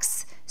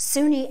Iraq's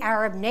Sunni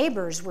Arab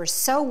neighbors were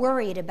so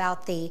worried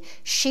about the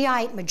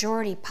Shiite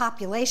majority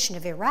population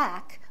of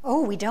Iraq,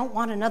 oh, we don't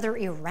want another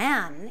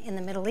Iran in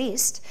the Middle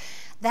East,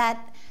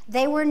 that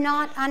they were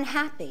not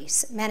unhappy,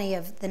 many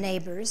of the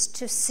neighbors,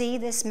 to see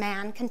this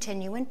man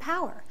continue in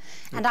power.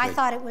 And I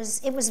thought it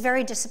was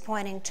very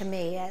disappointing to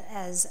me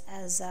as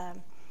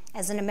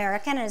an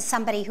American, as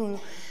somebody who,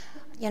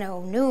 you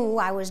know, knew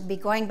I would be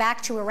going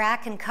back to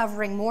Iraq and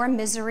covering more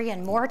misery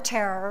and more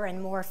terror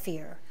and more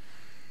fear.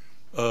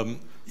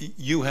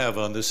 You have,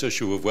 on this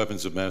issue of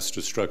weapons of mass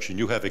destruction,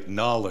 you have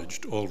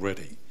acknowledged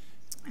already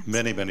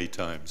many, many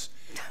times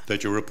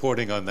that your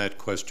reporting on that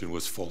question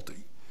was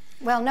faulty.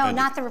 Well, no,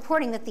 not the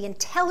reporting, that the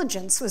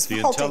intelligence was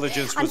faulty. The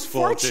intelligence was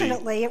faulty.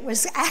 Unfortunately, it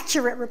was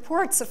accurate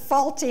reports of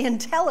faulty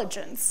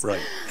intelligence.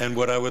 Right. And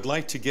what I would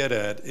like to get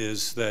at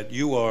is that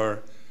you are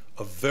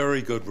a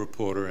very good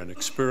reporter and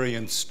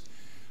experienced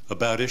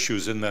about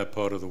issues in that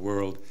part of the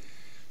world.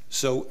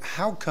 So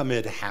how come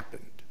it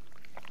happened?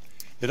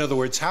 In other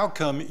words, how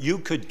come you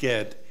could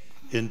get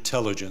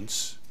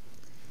intelligence?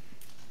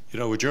 You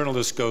know, a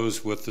journalist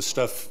goes with the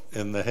stuff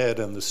in the head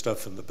and the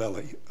stuff in the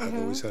belly. I've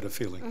always had a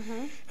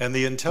feeling. And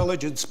the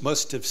intelligence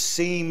must have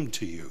seemed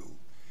to you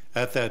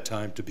at that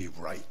time to be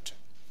right.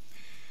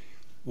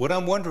 What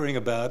I'm wondering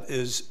about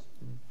is,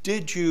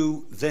 did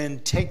you then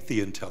take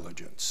the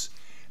intelligence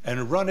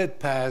and run it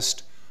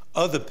past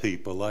other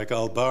people like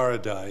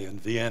al-Baradei in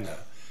Vienna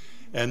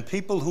and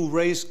people who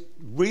raised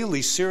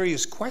really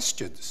serious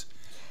questions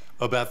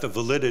about the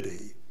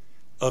validity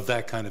of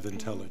that kind of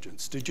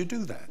intelligence? Did you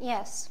do that?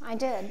 Yes, I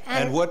did.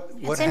 And what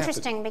it's happened?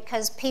 interesting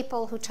because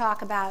people who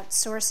talk about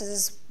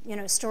sources, you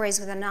know, stories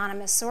with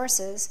anonymous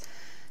sources,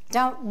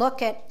 don't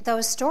look at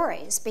those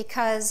stories,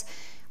 because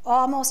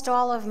almost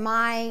all of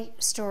my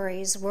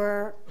stories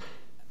were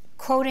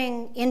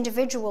quoting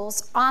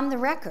individuals on the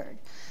record.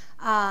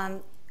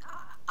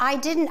 I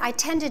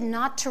tended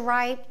not to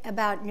write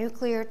about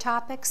nuclear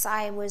topics.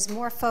 I was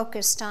more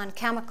focused on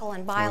chemical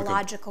and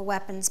biological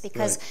weapons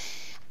because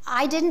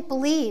I didn't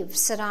believe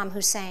Saddam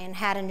Hussein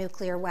had a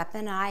nuclear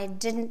weapon. I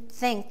didn't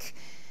think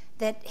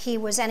that he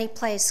was any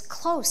place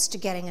close to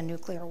getting a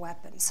nuclear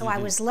weapon. So I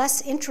was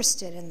less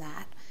interested in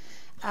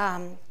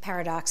that,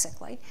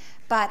 paradoxically.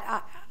 But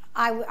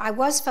I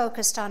was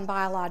focused on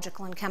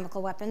biological and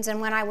chemical weapons,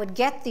 and when I would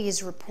get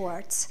these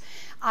reports,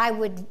 I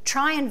would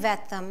try and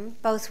vet them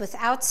both with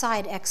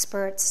outside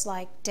experts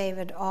like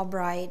David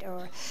Albright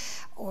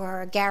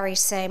or Gary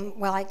Same.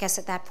 Well, I guess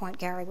at that point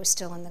Gary was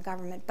still in the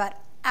government, but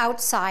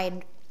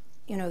outside,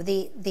 you know,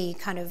 the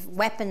kind of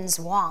weapons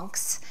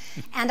wonks.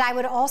 And I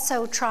would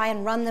also try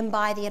and run them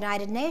by the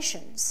United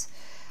Nations.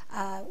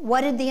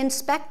 What did the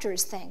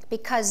inspectors think?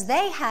 Because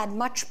they had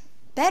much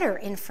better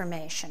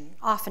information,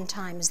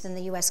 oftentimes, than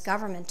the U.S.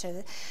 government.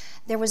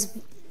 There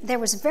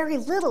was very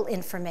little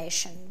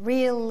information,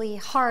 really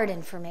hard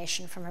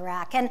information from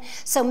Iraq. And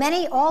so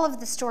all of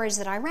the stories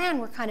that I ran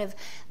were kind of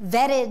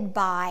vetted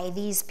by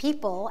these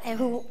people, and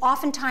who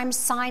oftentimes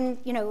signed,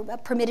 you know,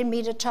 permitted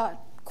me to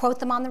quote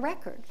them on the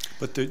record.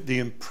 But the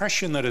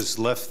impression that is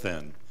left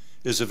then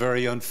is a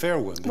very unfair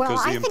one. Because well,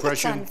 I the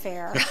impression,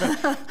 think it's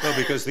unfair. Well,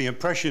 because the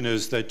impression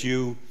is that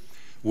you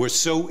were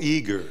so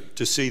eager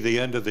to see the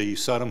end of the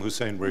Saddam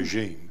Hussein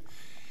regime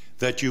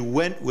that you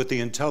went with the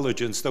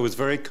intelligence that was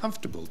very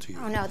comfortable to you.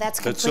 Oh, no, that's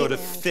completely that sort of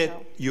fit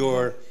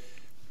your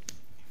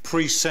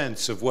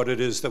pre-sense of what it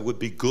is that would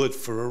be good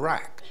for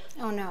Iraq.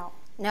 Oh, no.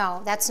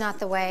 No, that's not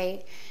the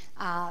way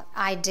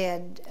I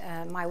did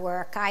my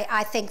work.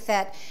 I think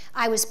that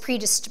I was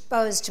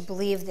predisposed to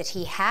believe that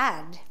he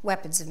had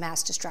weapons of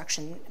mass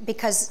destruction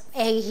because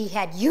A, he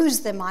had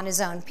used them on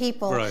his own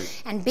people,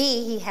 and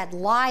B, he had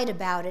lied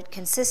about it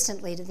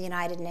consistently to the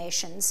United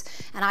Nations,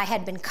 and I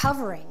had been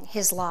covering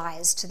his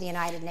lies to the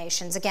United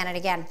Nations again and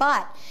again.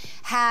 But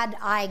had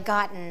I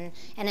gotten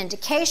an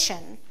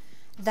indication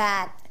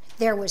that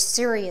there was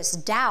serious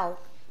doubt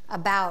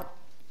about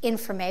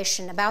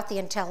information about the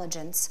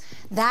intelligence,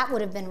 that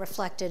would have been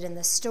reflected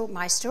in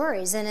my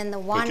stories. And in the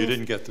one, but you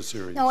didn't get the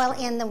serious. No, well,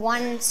 in the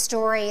one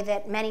story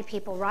that many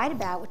people write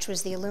about, which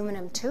was the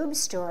aluminum tube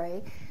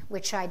story,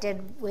 which I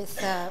did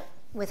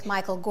with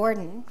Michael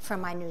Gordon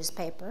from my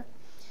newspaper.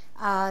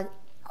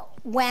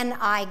 When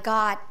I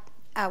got,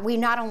 we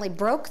not only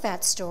broke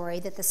that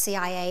story that the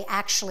CIA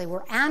actually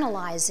were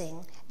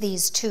analyzing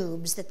these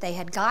tubes that they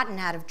had gotten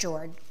out of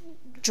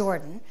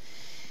Jordan.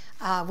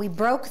 We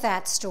broke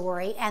that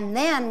story, and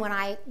then when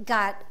I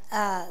got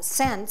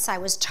sense, I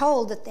was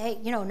told that they,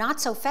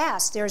 not so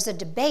fast. There's a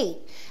debate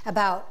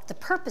about the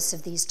purpose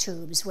of these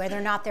tubes, whether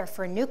or not they're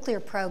for a nuclear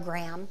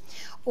program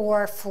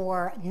or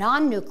for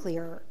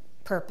non-nuclear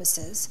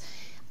purposes.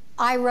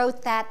 I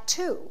wrote that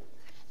too.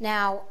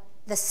 Now,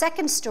 the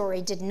second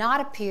story did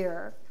not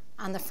appear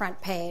on the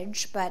front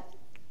page, but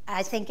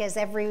I think, as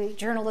every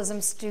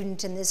journalism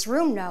student in this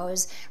room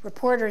knows,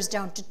 reporters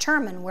don't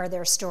determine where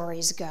their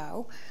stories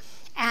go.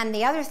 And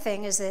the other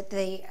thing is that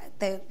the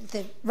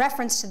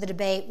reference to the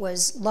debate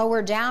was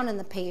lower down in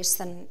the piece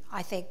than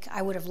I think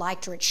I would have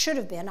liked, or it should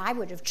have been. I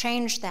would have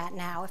changed that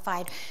now. If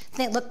I'd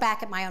look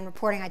back at my own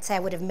reporting, I'd say I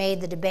would have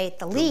made the debate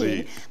the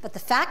lead. But the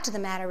fact of the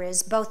matter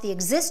is, both the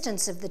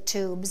existence of the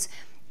tubes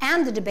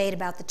and the debate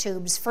about the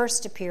tubes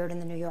first appeared in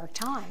the New York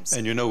Times.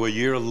 And a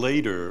year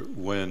later,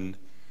 when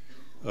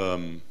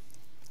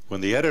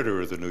the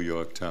editor of the New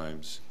York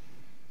Times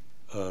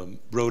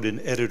wrote an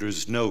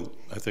editor's note,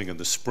 I think in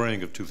the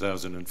spring of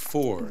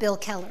 2004. Bill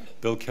Keller.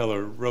 Bill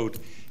Keller wrote,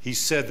 he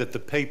said that the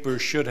paper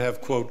should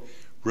have, quote,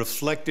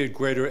 reflected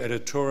greater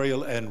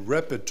editorial and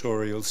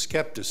repertorial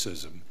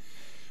skepticism,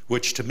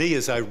 which to me,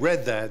 as I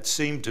read that,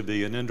 seemed to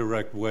be an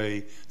indirect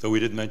way, though we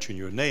didn't mention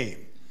your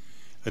name,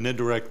 an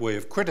indirect way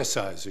of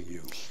criticizing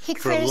you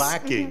for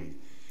lacking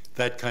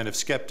that kind of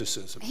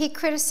skepticism. He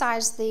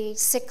criticized the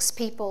 6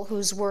 people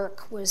whose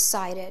work was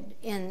cited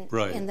in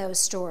those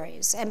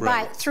stories, and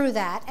through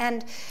that,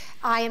 and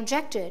I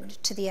objected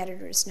to the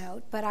editor's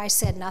note, but I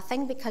said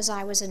nothing because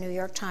I was a New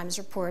York Times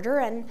reporter,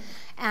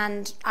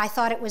 and I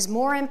thought it was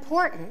more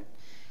important,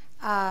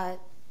 rather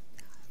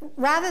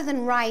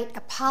than write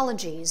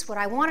apologies, what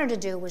I wanted to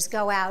do was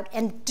go out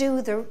and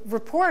do the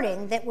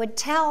reporting that would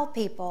tell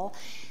people,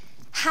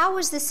 how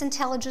was this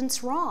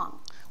intelligence wrong?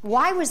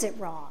 Why was it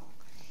wrong?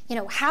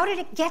 How did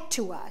it get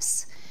to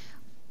us?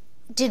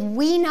 Did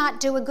we not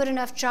do a good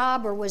enough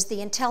job, or was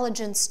the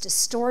intelligence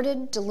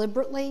distorted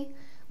deliberately?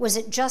 Was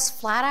it just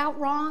flat out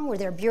wrong? Were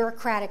there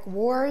bureaucratic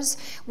wars?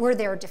 Were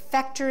there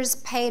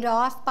defectors paid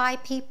off by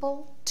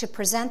people to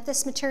present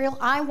this material?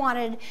 I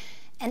wanted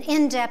an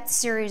in-depth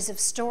series of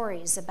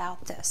stories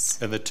about this.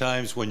 And the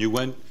Times, when you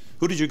went,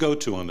 who did you go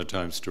to on the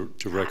Times to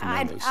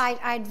recommend this?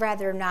 I'd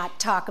rather not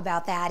talk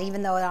about that,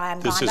 even though I'm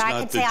gone. But I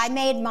can say I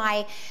made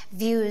my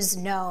views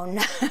known.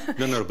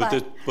 No,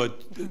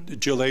 but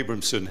Jill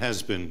Abramson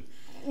has been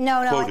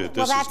quoted.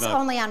 Well, that's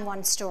only on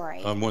one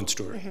story. On one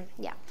story.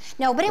 Yeah.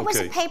 No, but it was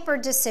a paper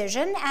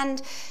decision,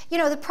 and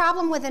the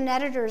problem with an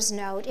editor's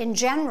note in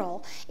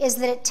general is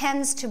that it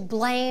tends to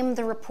blame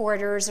the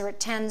reporters, or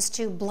it tends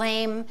to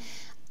blame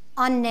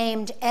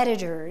unnamed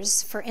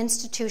editors for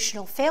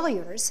institutional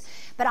failures.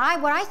 But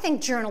what I think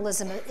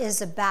journalism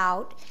is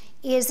about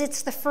is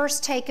it's the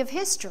first take of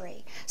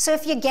history. So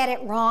if you get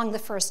it wrong the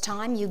first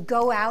time, you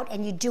go out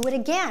and you do it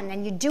again,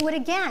 and you do it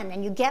again,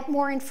 and you get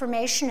more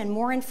information and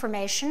more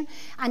information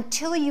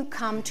until you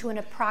come to an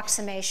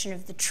approximation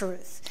of the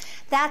truth.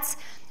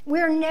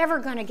 We're never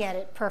going to get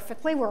it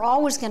perfectly. We're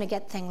always going to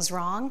get things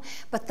wrong.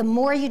 But the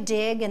more you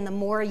dig and the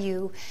more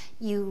you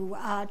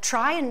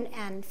try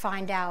and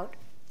find out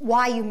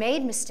why you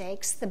made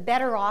mistakes, the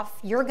better off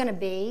you're going to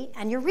be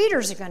and your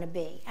readers are going to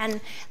be.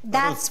 And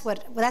that's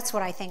what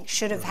I think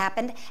should have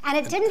happened. And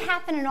it didn't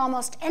happen in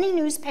almost any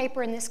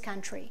newspaper in this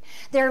country.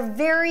 There are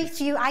very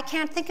few, I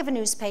can't think of a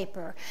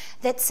newspaper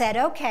that said,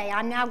 okay,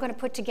 I'm now going to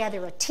put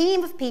together a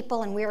team of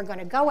people and we are going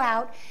to go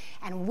out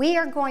and we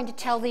are going to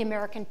tell the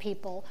American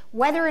people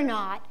whether or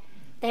not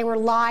they were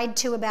lied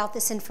to about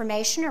this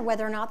information, or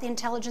whether or not the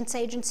intelligence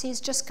agencies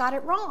just got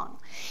it wrong.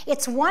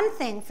 It's one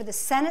thing for the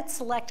Senate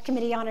Select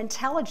Committee on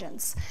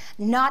Intelligence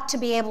not to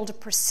be able to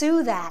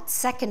pursue that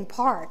second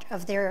part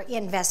of their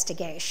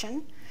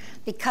investigation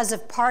because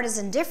of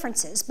partisan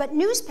differences, but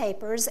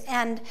newspapers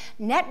and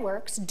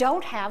networks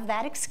don't have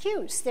that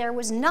excuse. There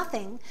was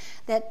nothing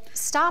that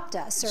stopped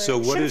us,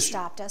 or should have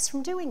stopped us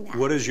from doing that.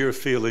 What is your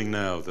feeling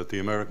now, that the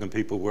American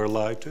people were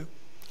lied to?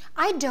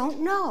 I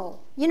don't know.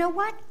 You know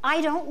what? I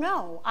don't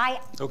know. I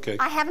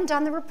haven't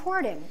done the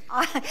reporting.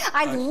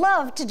 I'd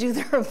love to do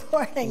the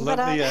reporting. Let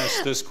me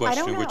ask this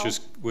question,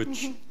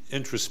 which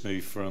interests me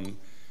from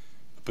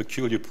a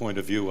peculiar point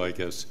of view, I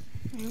guess.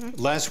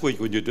 Last week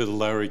when you did the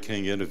Larry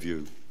King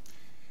interview,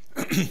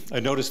 I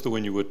noticed that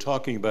when you were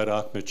talking about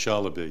Ahmed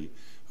Chalabi,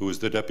 who is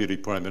the Deputy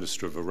Prime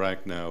Minister of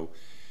Iraq now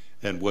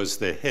and was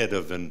the head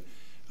of an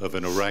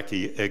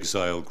Iraqi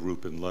exile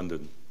group in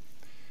London,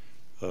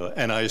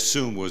 and I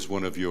assume was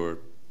one of your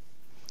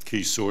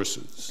key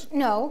sources.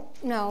 No.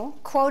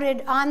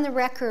 Quoted on the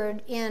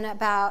record in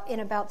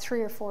about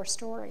 3 or 4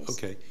 stories.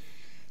 Okay.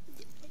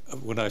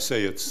 When I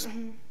say it's,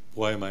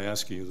 why am I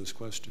asking you this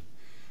question?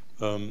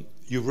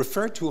 You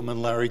referred to him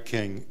in Larry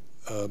King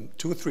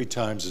 2 or 3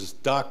 times as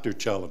Dr.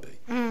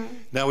 Chalabi.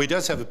 Now, he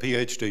does have a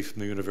PhD from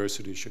the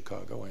University of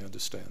Chicago, I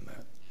understand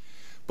that.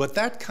 But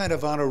that kind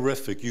of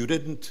honorific you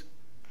didn't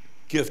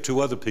give to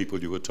other people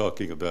you were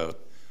talking about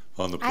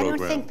on the program. I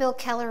don't think Bill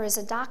Keller is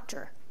a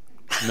doctor.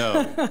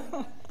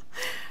 No.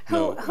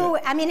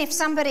 I mean, if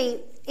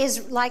somebody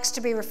likes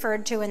to be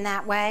referred to in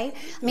that way,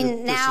 I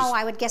mean, now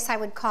I would guess I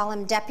would call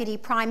him Deputy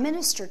Prime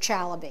Minister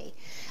Chalabi,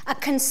 a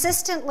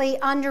consistently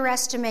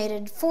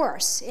underestimated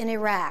force in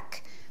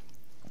Iraq,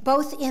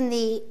 both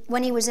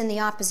when he was in the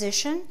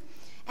opposition,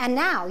 and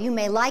now. You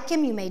may like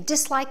him, you may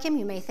dislike him,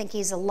 you may think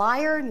he's a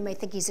liar, you may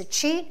think he's a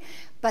cheat,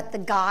 but the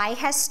guy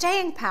has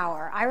staying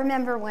power. I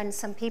remember when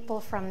some people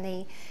from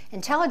the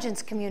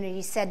intelligence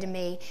community said to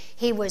me,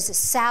 he was a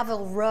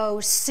Savile Row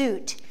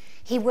suit.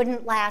 He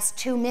wouldn't last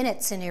 2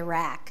 minutes in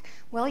Iraq.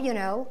 Well, you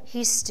know,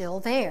 he's still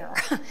there.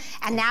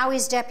 And now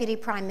he's Deputy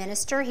Prime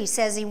Minister. He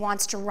says he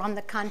wants to run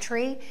the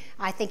country.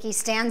 I think he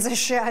stands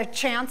a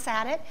chance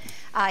at it.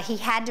 He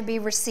had to be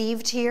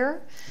received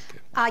here.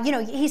 You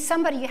know, he's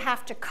somebody you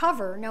have to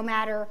cover no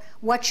matter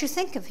what you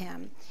think of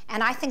him.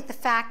 And I think the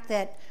fact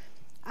that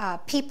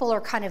people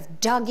are kind of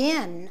dug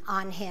in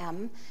on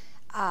him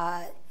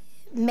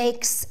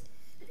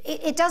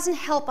it doesn't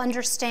help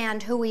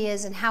understand who he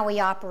is and how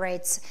he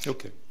operates.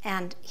 Okay.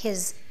 And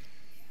his...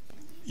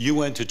 You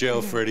went to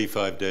jail for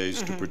 85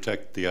 days to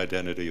protect the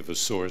identity of a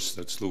source.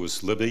 That's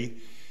Louis Libby,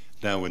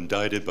 now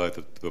indicted by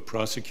the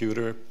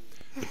prosecutor.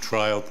 The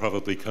trial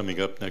probably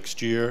coming up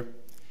next year.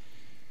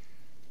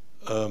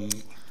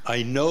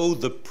 I know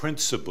the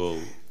principle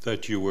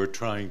that you were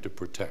trying to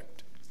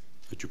protect,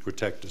 that you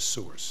protect a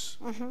source.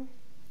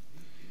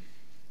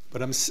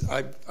 But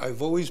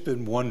I've always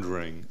been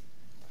wondering,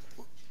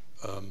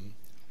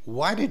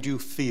 why did you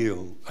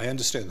feel, I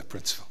understand the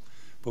principle,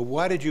 but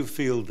why did you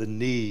feel the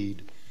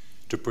need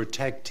to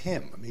protect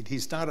him? I mean,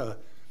 he's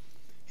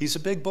a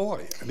big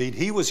boy. I mean,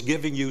 he was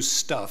giving you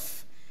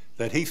stuff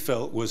that he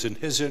felt was in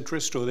his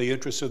interest or the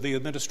interest of the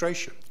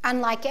administration.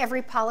 Unlike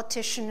every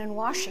politician in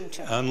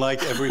Washington.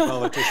 Unlike every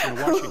politician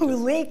in Washington. Who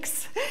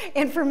leaks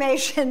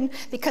information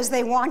because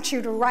they want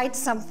you to write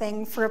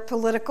something for a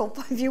political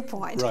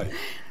viewpoint. Right.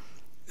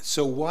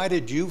 So why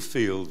did you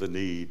feel the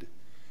need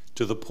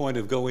to the point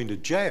of going to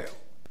jail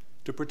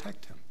to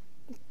protect him?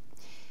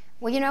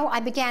 Well, you know, I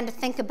began to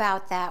think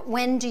about that.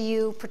 When do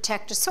you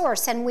protect a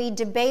source? And we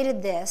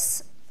debated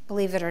this,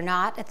 believe it or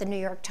not, at the New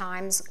York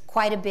Times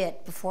quite a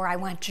bit before I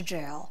went to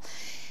jail.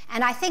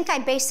 And I think I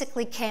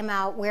basically came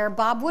out where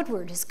Bob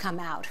Woodward has come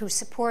out, who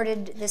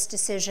supported this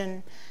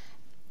decision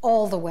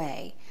all the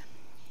way.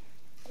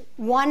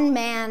 One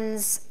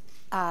man's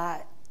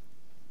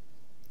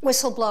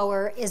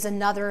whistleblower is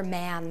another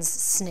man's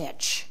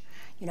snitch.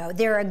 You know,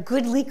 there are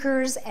good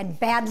leakers and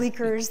bad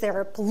leakers. There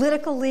are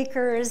political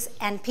leakers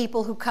and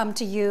people who come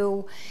to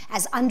you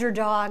as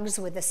underdogs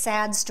with a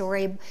sad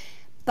story.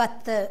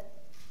 But the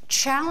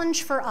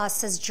challenge for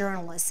us as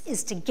journalists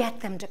is to get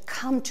them to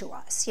come to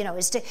us. You know,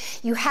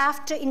 you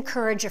have to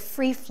encourage a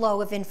free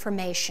flow of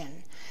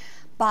information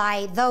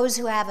by those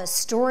who have a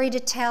story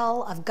to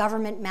tell of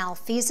government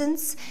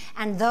malfeasance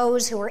and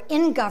those who are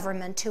in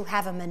government who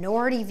have a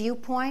minority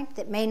viewpoint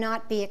that may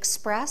not be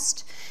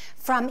expressed,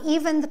 from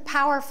even the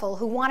powerful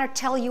who want to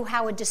tell you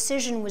how a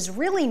decision was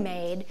really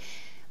made,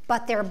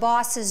 but their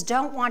bosses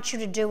don't want you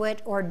to do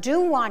it or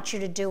do want you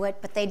to do it,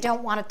 but they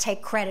don't want to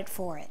take credit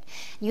for it.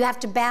 You have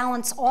to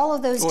balance all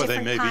of those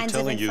different kinds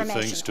of information. Or they may be telling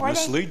you things to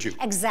mislead you.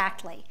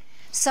 Exactly.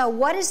 So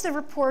what is the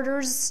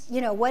reporter's,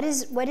 you know, what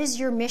is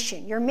your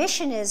mission? Your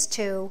mission is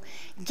to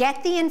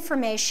get the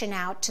information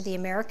out to the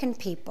American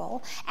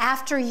people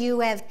after you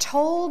have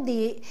told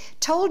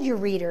your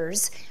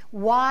readers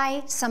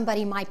why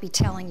somebody might be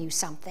telling you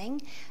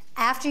something,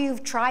 after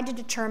you've tried to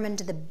determine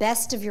to the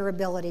best of your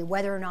ability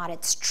whether or not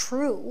it's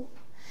true,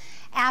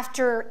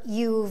 after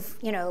you've,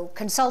 you know,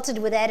 consulted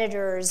with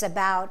editors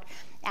about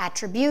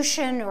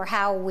attribution or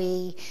how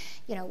we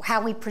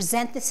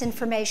present this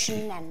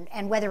information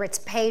and whether it's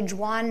page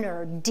 1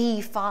 or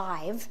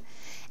D5,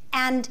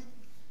 and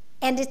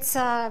it's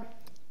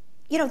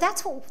you know,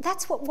 that's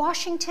what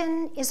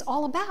Washington is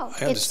all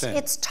about. I understand.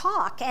 It's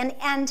talk,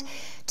 and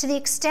to the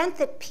extent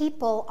that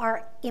people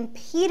are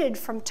impeded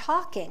from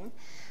talking,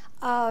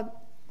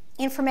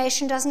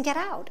 information doesn't get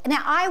out.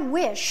 Now, I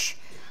wish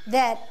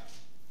that.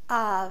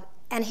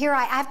 And here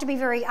I have to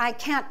be I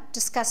can't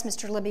discuss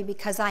Mr. Libby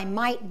because I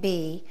might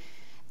be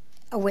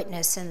a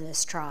witness in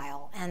this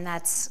trial, and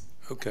that's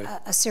okay.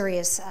 a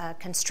serious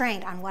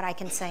constraint on what I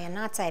can say and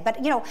not say.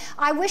 But, you know,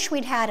 I wish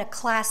we'd had a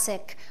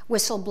classic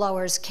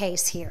whistleblower's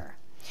case here.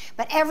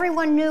 But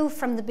everyone knew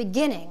from the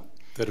beginning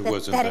that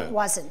it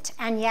wasn't.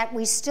 And yet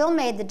we still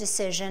made the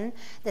decision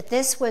that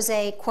this was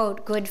a,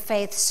 quote, good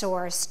faith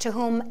source to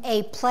whom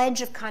a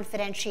pledge of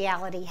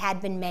confidentiality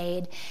had been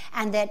made,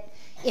 and that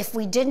if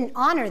we didn't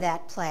honor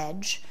that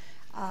pledge,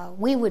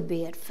 we would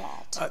be at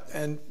fault.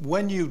 And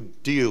when you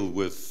deal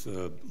with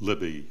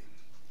Libby,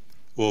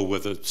 or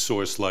with a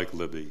source like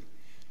Libby,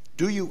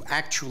 do you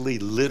actually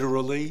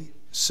literally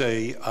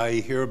say, I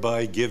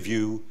hereby give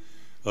you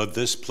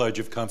this pledge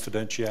of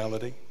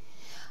confidentiality?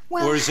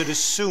 Well, or is it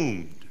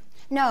assumed?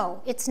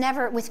 No, it's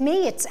never, with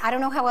me, I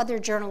don't know how other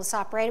journalists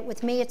operate.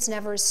 With me, it's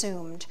never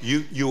assumed.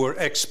 You are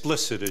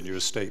explicit in your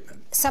statement.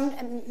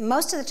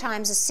 Most of the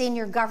times, a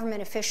senior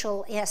government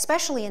official,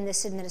 especially in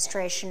this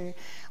administration,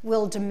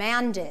 will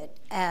demand it.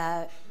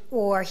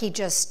 or he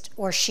just,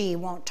 or she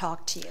won't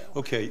talk to you.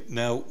 Okay,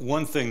 now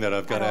one thing that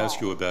I've got to ask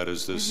you about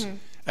is this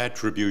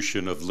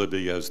attribution of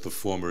Libby as the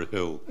former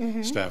Hill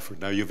staffer.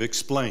 Now you've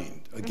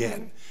explained,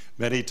 again,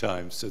 many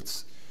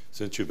times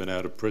since you've been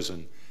out of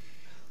prison,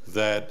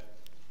 that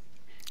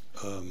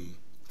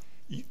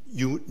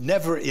you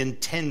never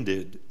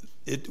intended,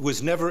 it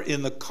was never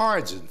in the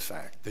cards, in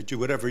fact, that you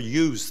would ever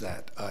use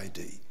that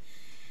ID.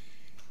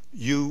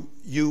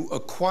 You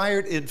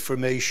acquired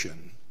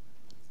information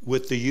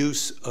with the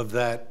use of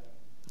that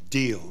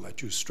deal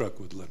that you struck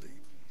with Libby.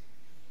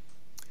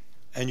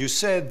 And you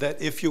said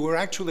that if you were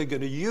actually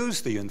going to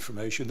use the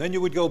information, then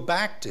you would go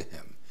back to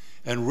him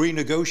and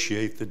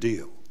renegotiate the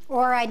deal.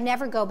 Or I'd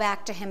never go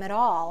back to him at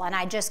all, and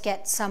I'd just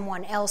get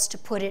someone else to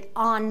put it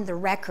on the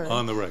record.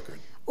 On the record.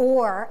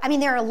 Or, I mean,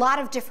 there are a lot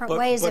of different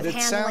ways of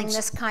handling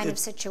this kind of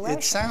situation.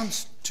 It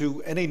sounds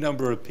to any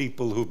number of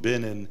people who've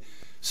been in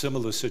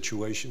similar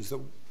situations that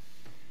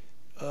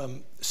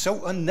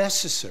so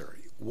unnecessary.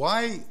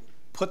 Why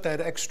put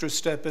that extra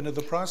step into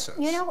the process?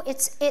 You know,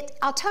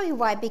 I'll tell you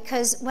why,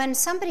 because when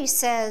somebody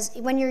says,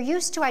 when you're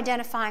used to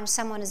identifying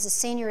someone as a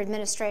senior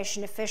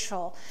administration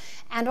official,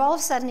 and all of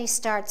a sudden he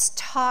starts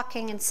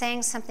talking and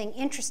saying something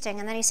interesting,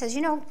 and then he says,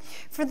 you know,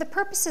 for the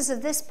purposes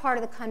of this part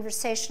of the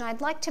conversation, I'd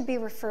like to be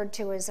referred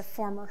to as a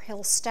former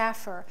Hill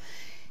staffer.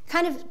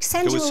 Kind of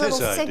sends you a little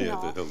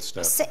signal.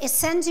 It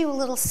sends you a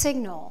little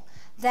signal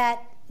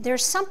that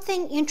there's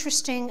something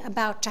interesting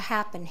about to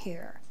happen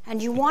here,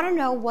 and you want to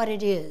know what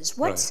it is.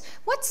 What's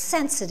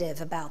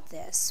sensitive about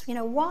this? You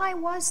know, why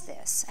was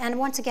this? And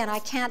once again, I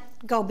can't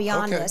go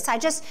beyond this. I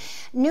just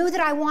knew that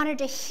I wanted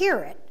to hear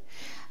it.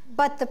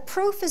 But the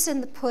proof is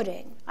in the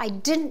pudding. I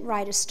didn't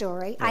write a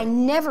story. I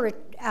never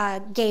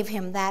gave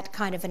him that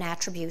kind of an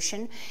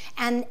attribution.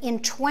 And in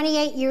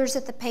 28 years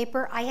at the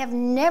paper, I have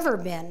never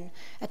been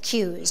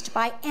accused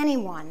by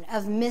anyone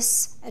of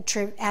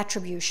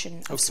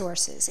misattribution of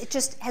sources. It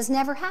just has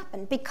never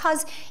happened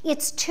because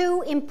it's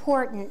too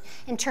important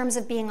in terms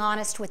of being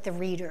honest with the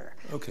reader.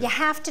 You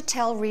have to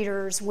tell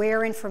readers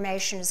where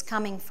information is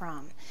coming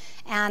from.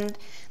 And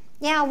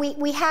yeah,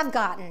 we have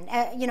gotten,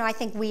 you know, I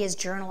think we as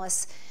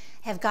journalists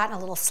have gotten a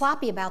little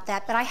sloppy about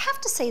that, but I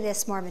have to say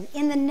this, Marvin,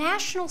 in the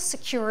national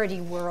security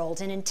world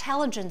and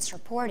intelligence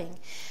reporting,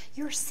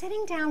 you're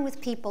sitting down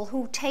with people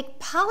who take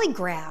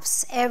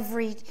polygraphs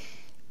every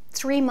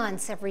 3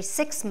 months, every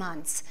 6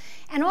 months,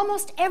 and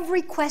almost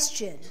every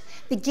question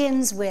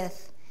begins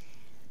with,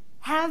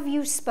 have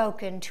you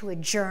spoken to a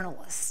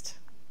journalist?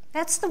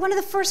 That's one of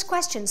the first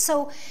questions.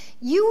 So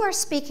you are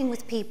speaking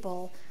with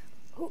people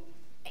who,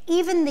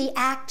 even the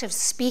act of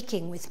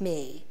speaking with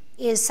me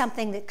is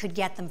something that could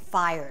get them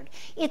fired.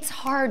 It's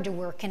hard to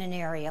work in an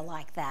area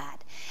like that.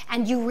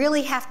 And you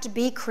really have to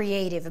be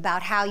creative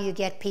about how you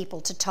get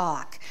people to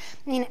talk.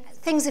 I mean,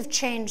 things have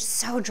changed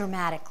so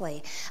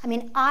dramatically. I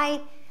mean, my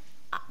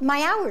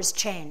hours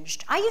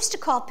changed. I used to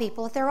call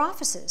people at their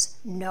offices.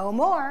 No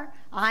more.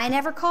 I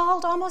never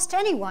called almost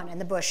anyone in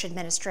the Bush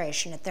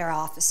administration at their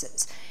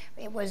offices.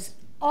 It was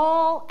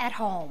all at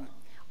home.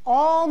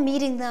 All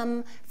meeting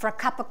them for a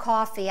cup of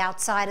coffee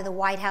outside of the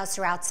White House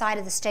or outside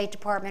of the State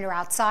Department or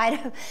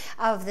outside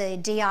of the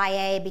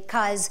DIA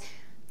because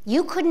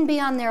you couldn't be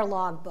on their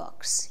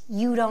logbooks.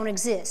 You don't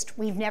exist.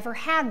 We've never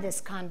had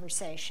this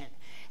conversation.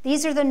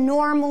 These are the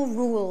normal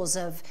rules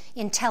of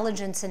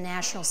intelligence and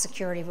national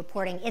security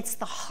reporting. It's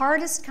the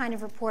hardest kind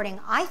of reporting,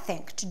 I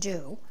think, to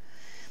do.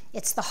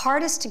 It's the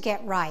hardest to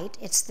get right.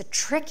 It's the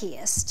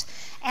trickiest.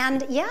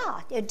 And yeah,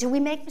 do we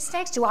make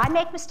mistakes? Do I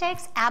make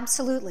mistakes?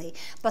 Absolutely.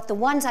 But the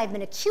ones I've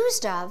been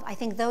accused of, I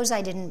think those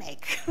I didn't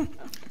make. Okay.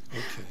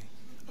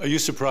 Are you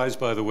surprised,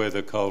 by the way,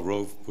 that Kalb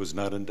was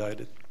not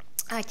indicted?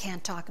 I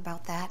can't talk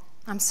about that.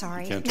 I'm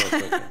sorry. You can't talk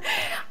about that.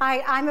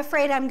 I'm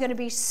afraid I'm going to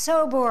be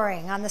so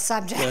boring on the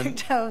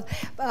subject of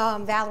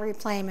Valerie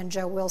Plame and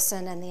Joe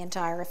Wilson and the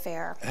entire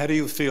affair. How do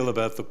you feel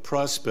about the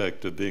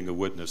prospect of being a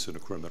witness in a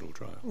criminal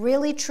trial?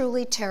 Really,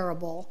 truly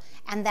terrible.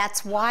 And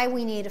that's why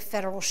we need a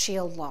federal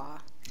shield law.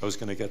 I was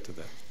going to get to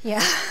that.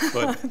 Yeah.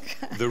 But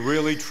the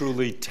really,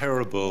 truly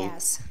terrible,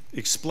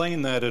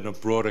 explain that in a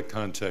broader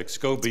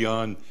context. Go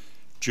beyond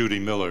Judy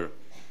Miller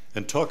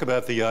and talk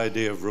about the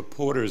idea of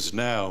reporters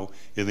now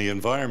in the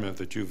environment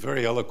that you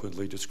very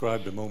eloquently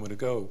described a moment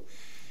ago,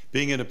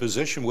 being in a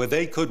position where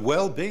they could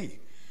well be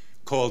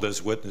called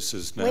as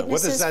witnesses now.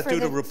 What does that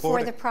do to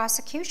reporting? For the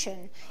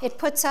prosecution. It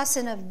puts us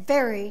in a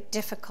very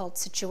difficult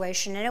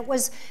situation, and it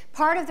was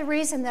part of the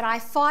reason that I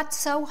fought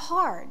so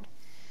hard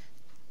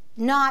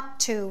not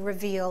to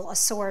reveal a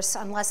source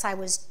unless I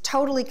was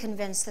totally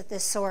convinced that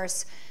this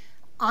source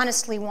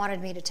honestly wanted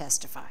me to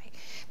testify.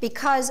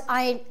 Because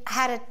I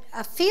had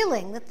a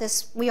feeling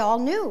that we all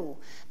knew.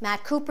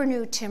 Matt Cooper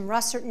knew, Tim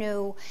Russert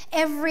knew,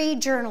 every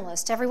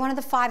journalist, every one of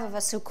the 5 of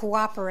us who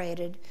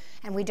cooperated,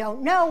 and we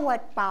don't know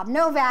what Bob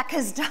Novak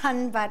has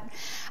done, but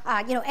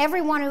you know,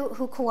 everyone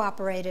who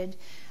cooperated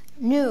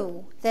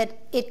knew that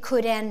it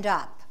could end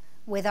up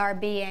with our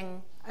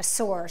being a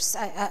source,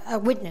 a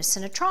witness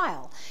in a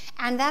trial,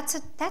 and that's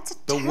a But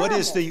terrible what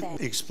is the? thing.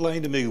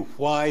 Explain to me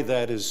why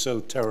that is so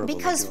terrible.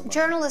 Because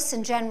journalists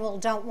in general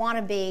don't want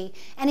to be,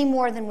 any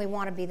more than we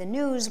want to be the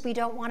news, we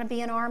don't want to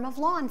be an arm of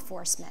law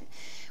enforcement.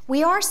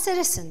 We are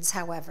citizens,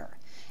 however.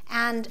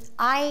 And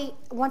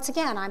once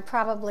again, I'm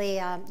probably,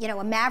 you know,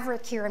 a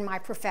maverick here in my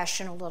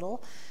profession a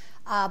little,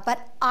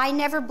 but I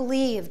never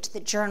believed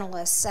that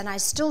journalists, and I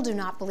still do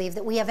not believe,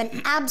 that we have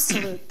an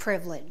absolute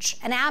privilege,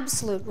 an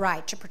absolute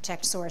right to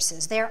protect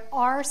sources. There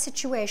are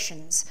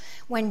situations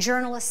when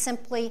journalists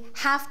simply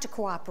have to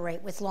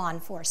cooperate with law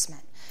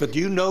enforcement. But do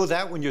you know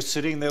that when you're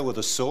sitting there with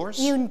a source?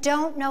 You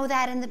don't know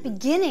that in the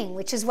beginning,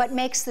 which is what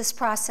makes this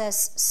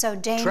process so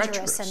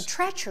dangerous and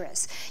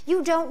treacherous.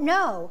 You don't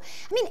know.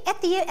 I mean,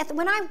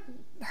 when I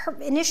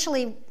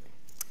initially,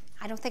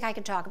 I don't think I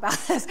can talk about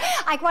this.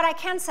 What I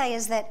can say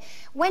is that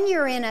when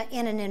you're in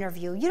an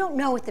interview, you don't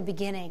know at the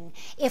beginning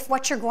if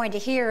what you're going to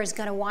hear is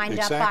going to wind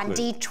up on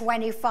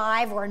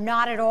D25 or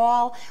not at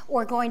all,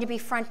 or going to be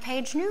front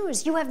page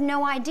news. You have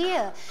no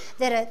idea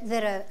that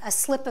a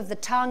slip of the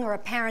tongue or a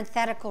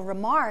parenthetical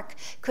remark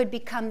could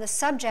become the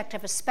subject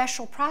of a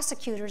special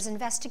prosecutor's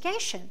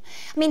investigation.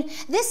 I mean,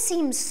 this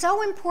seems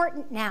so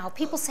important now.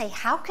 People say,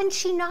 how can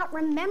she not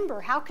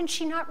remember? How can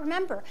she not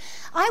remember?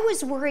 I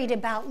was worried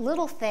about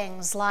little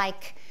things like,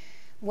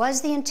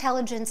 was the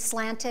intelligence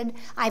slanted?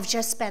 I've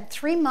just spent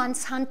 3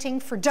 months hunting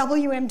for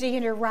WMD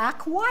in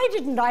Iraq. Why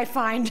didn't I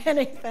find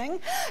anything?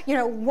 You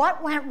know,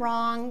 what went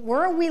wrong?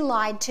 Were we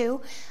lied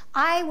to?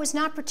 I was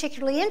not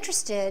particularly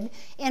interested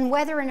in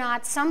whether or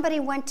not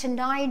somebody went to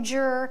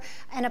Niger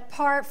and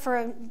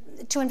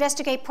to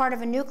investigate part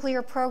of a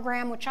nuclear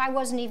program, which I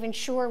wasn't even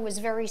sure was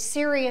very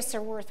serious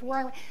or worth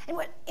worrying.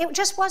 It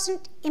just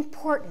wasn't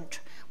important.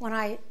 When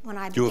I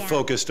began. You were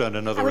focused on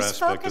another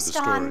aspect of the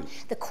story. I was focused on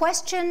the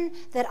question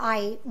that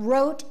I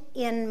wrote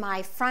in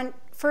my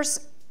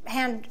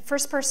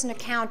first-person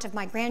account of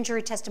my grand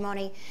jury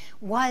testimony: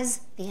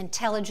 was the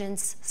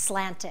intelligence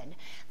slanted?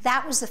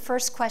 That was the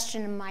first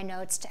question in my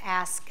notes to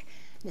ask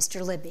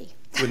Mr. Libby.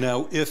 But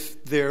now,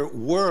 if there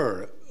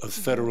were a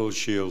federal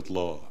shield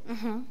law,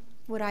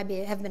 would I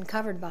have been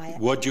covered by it?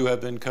 Would you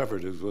have been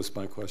covered, was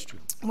my question.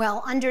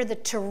 Well, under the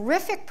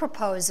terrific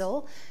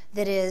proposal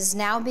that is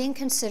now being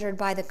considered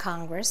by the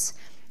Congress,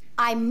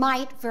 I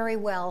might very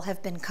well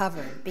have been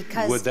covered,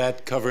 because would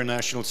that cover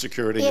national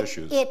security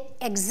issues? It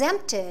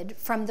exempted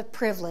from the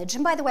privilege,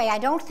 and by the way, I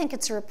don't think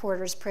it's a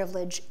reporter's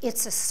privilege,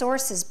 it's a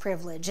source's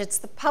privilege. It's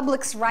the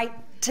Public's Right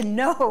to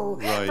Know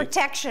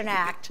Protection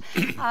Act.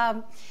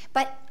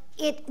 But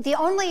the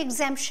only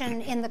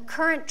exemption in the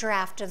current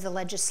draft of the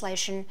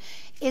legislation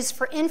is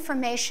for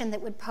information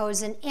that would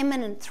pose an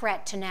imminent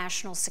threat to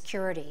national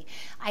security.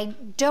 I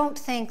don't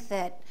think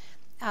that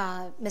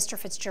Mr.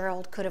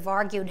 Fitzgerald could have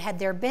argued, had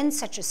there been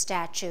such a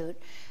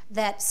statute,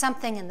 that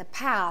something in the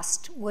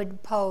past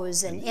would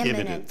pose an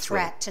imminent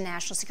threat to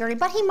national security.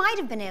 But he might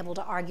have been able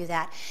to argue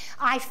that.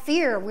 I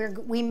fear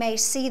we may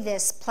see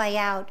this play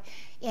out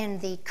in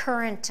the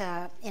current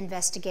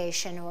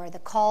investigation, or the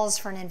calls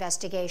for an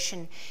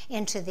investigation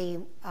into the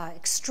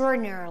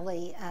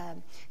extraordinarily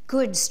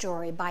good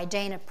story by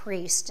Dana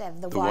Priest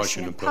of the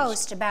Washington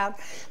Post about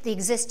the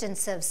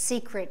existence of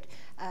secret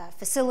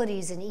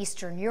facilities in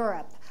Eastern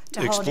Europe.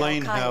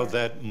 Explain how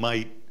that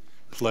might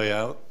play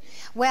out.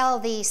 Well,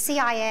 the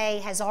CIA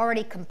has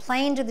already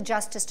complained to the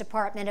Justice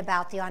Department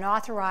about the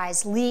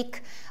unauthorized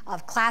leak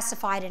of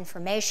classified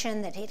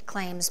information that it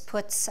claims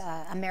puts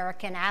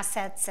American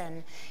assets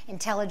and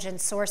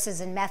intelligence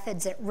sources and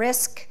methods at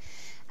risk.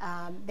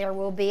 There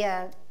will be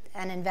an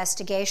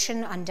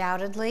investigation,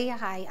 undoubtedly,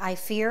 I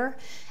fear,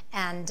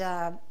 and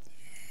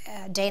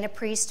Dana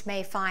Priest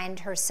may find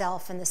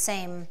herself in the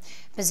same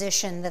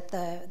position that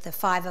the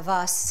five of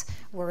us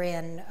were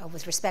in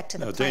with respect to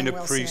the Plain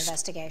Wilson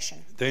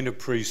investigation. Dana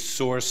Priest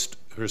sourced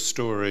her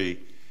story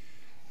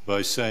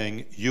by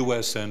saying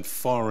U.S. and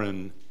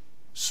foreign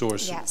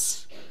sources.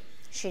 Yes,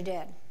 she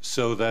did.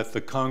 So that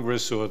the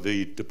Congress or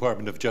the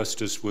Department of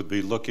Justice would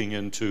be looking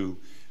into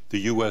the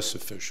U.S.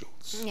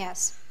 officials.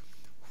 Yes.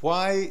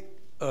 Why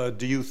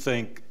do you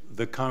think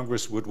the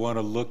Congress would want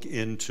to look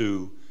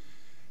into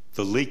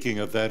the leaking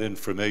of that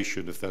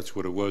information, if that's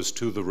what it was,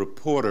 to the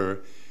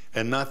reporter,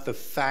 and not the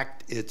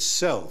fact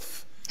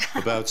itself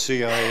about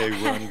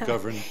CIA-run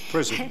governed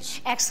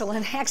prisons?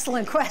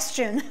 Excellent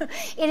question.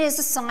 It is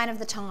a sign of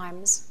the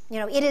times. You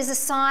know, it is a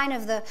sign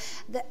of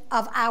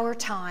of our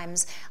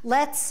times.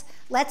 Let's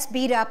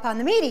beat up on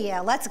the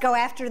media. Let's go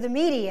after the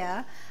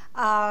media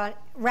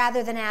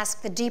rather than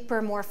ask the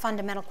deeper, more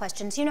fundamental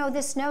questions. You know,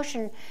 this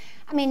notion.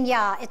 I mean,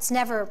 yeah, it's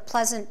never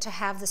pleasant to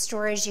have the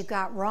stories you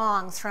got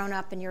wrong thrown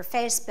up in your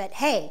face, but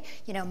hey,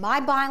 you know,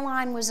 my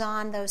byline was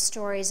on those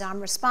stories.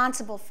 I'm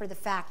responsible for the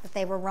fact that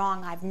they were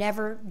wrong. I've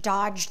never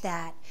dodged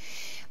that.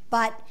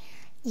 But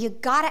you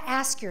got to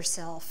ask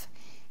yourself,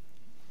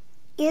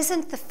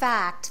 isn't the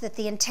fact that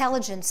the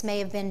intelligence may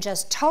have been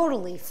just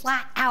totally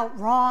flat out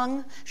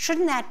wrong,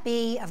 shouldn't that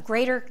be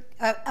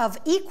of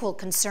equal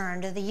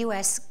concern to the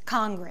U.S.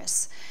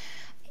 Congress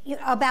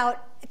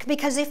about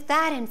because if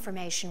that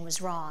information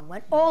was wrong,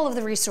 when all of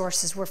the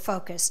resources were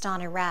focused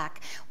on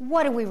Iraq,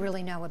 what do we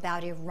really know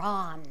about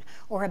Iran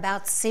or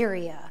about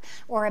Syria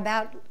or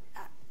about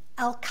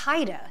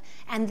Al-Qaeda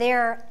and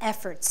their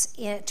efforts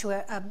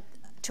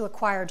to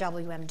acquire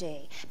WMD?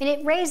 I mean,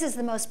 it raises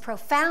the most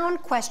profound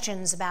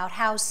questions about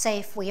how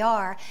safe we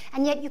are,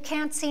 and yet you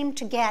can't seem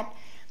to get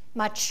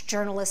much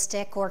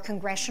journalistic or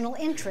congressional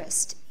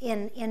interest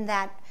in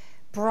that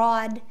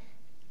broad,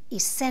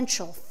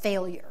 essential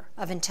failure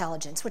of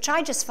intelligence, which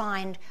I just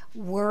find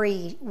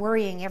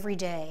worrying every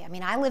day. I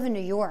mean, I live in New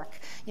York.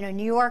 You know,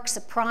 New York's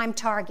a prime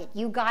target.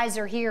 You guys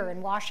are here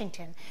in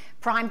Washington,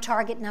 prime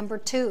target number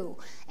 2.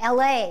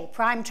 LA,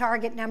 prime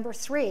target number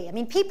 3. I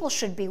mean, people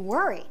should be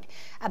worried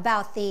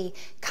about the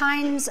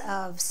kinds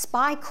of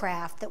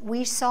spycraft that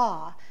we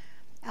saw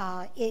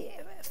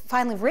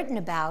finally written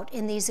about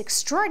in these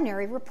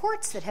extraordinary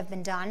reports that have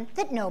been done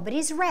that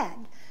nobody's read.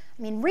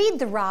 I mean, read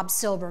the Rob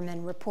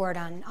Silberman report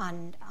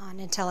on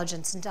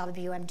intelligence and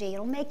WMD.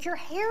 It'll make your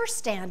hair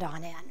stand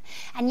on end.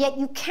 And yet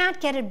you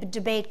can't get a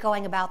debate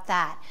going about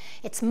that.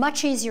 It's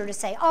much easier to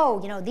say,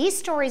 oh, you know, these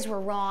stories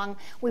were wrong.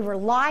 We were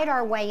lied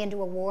our way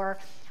into a war.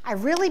 I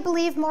really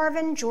believe,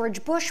 Marvin,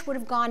 George Bush would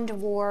have gone to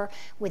war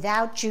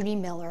without Judy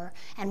Miller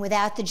and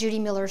without the Judy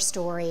Miller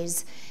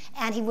stories.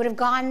 And he would have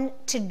gone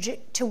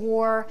to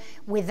war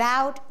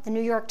without the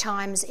New York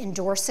Times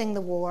endorsing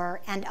the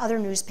war and other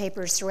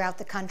newspapers throughout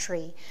the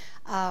country.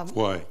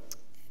 Why?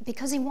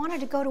 Because he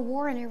wanted to go to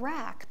war in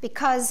Iraq.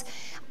 Because,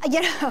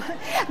 you know,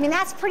 I mean,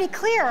 that's pretty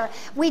clear.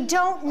 We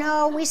don't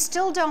know. We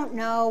still don't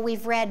know.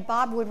 We've read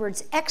Bob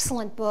Woodward's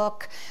excellent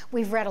book.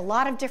 We've read a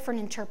lot of different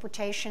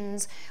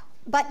interpretations.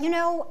 But, you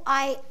know,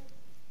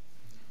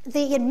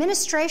 the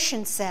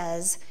administration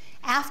says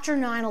after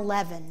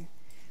 9/11,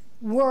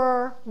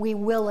 were we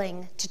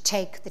willing to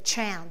take the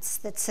chance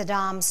that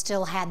Saddam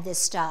still had this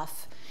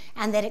stuff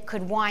and that it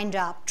could wind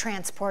up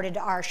transported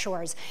to our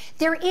shores?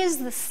 There is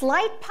the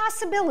slight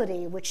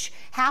possibility, which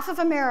half of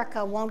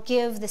America won't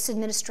give this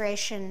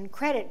administration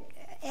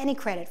any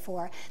credit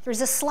for,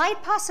 there's a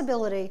slight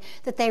possibility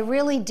that they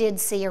really did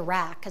see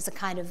Iraq as a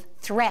kind of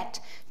threat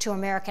to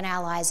American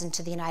allies and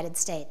to the United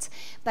States.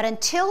 But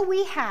until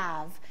we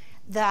have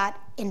that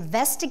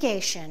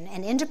investigation,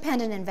 an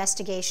independent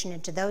investigation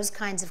into those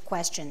kinds of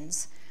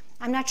questions,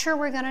 I'm not sure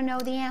we're going to know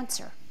the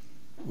answer.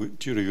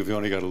 Judy, you've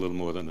only got a little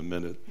more than a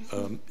minute.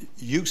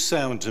 You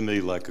sound to me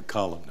like a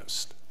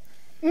columnist.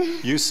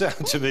 You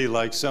sound to me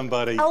like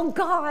somebody oh,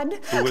 God.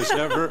 who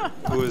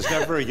is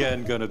never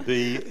again going to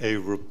be a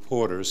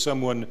reporter,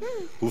 someone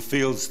who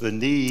feels the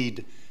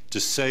need to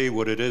say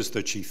what it is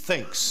that she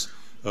thinks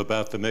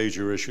about the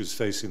major issues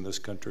facing this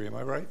country. Am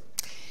I right?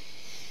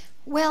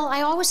 Well,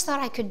 I always thought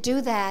I could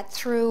do that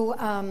through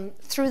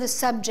the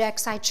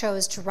subjects I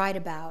chose to write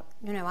about.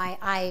 You know,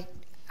 I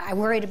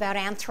worried about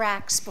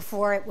anthrax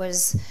before it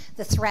was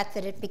the threat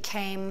that it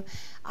became.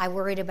 I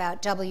worried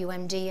about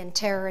WMD and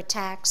terror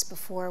attacks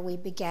before we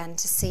began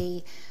to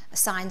see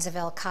signs of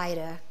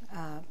Al-Qaeda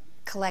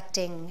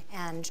collecting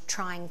and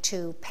trying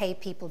to pay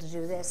people to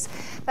do this.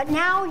 But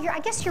now, I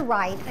guess you're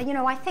right. You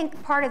know, I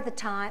think part of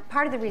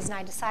the reason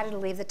I decided to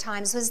leave the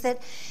Times was that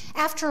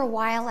after a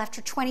while,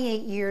 after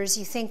 28 years,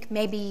 you think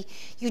maybe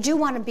you do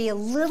want to be a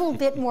little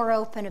bit more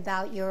open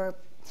about your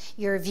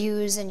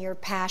views and your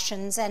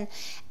passions.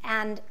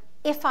 And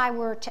if I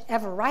were to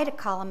ever write a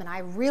column, and I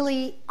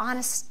really,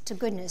 honest to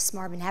goodness,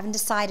 Marvin, haven't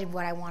decided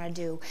what I want to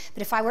do,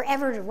 but if I were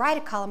ever to write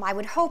a column, I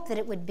would hope that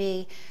it would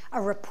be a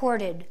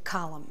reported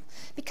column,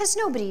 because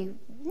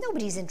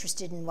nobody's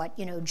interested in what,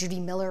 you know,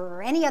 Judy Miller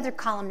or any other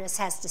columnist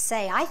has to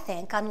say, I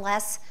think,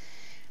 unless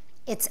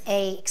it's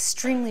A,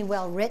 extremely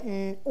well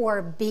written,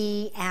 or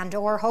B, and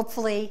or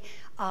hopefully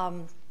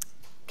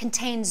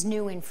contains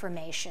new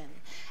information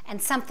and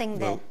something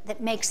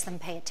that makes them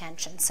pay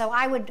attention. So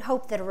I would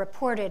hope that a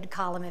reported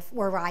column, if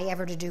were I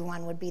ever to do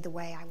one, would be the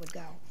way I would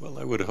go. Well,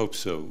 I would hope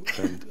so.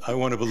 And I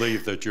want to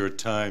believe that your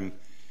time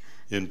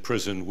in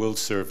prison will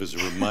serve as a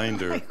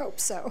reminder I hope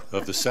so.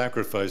 of the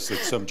sacrifice that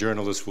some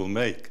journalists will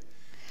make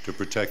to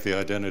protect the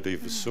identity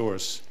of a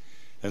source.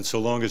 And so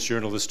long as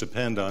journalists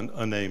depend on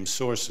unnamed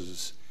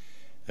sources,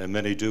 and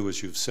many do,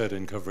 as you've said,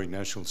 in covering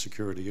national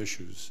security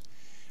issues,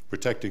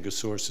 protecting a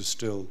source is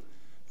still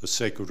a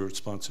sacred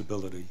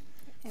responsibility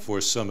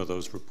for some of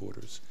those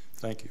reporters.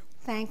 Thank you.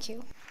 Thank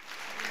you.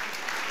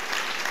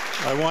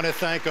 I want to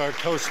thank our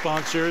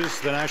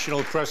co-sponsors, the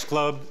National Press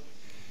Club,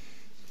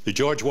 the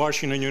George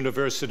Washington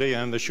University,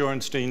 and the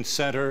Shorenstein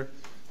Center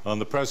on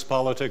the Press,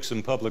 Politics,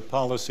 and Public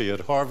Policy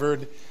at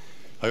Harvard.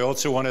 I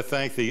also want to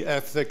thank the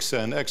Ethics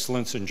and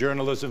Excellence in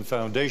Journalism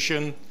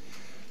Foundation.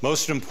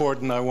 Most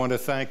important, I want to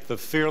thank the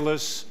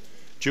fearless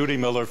Judy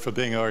Miller for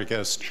being our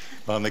guest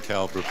on the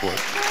Kalb Report.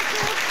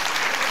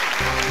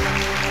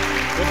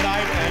 Good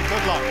night and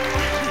good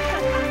luck.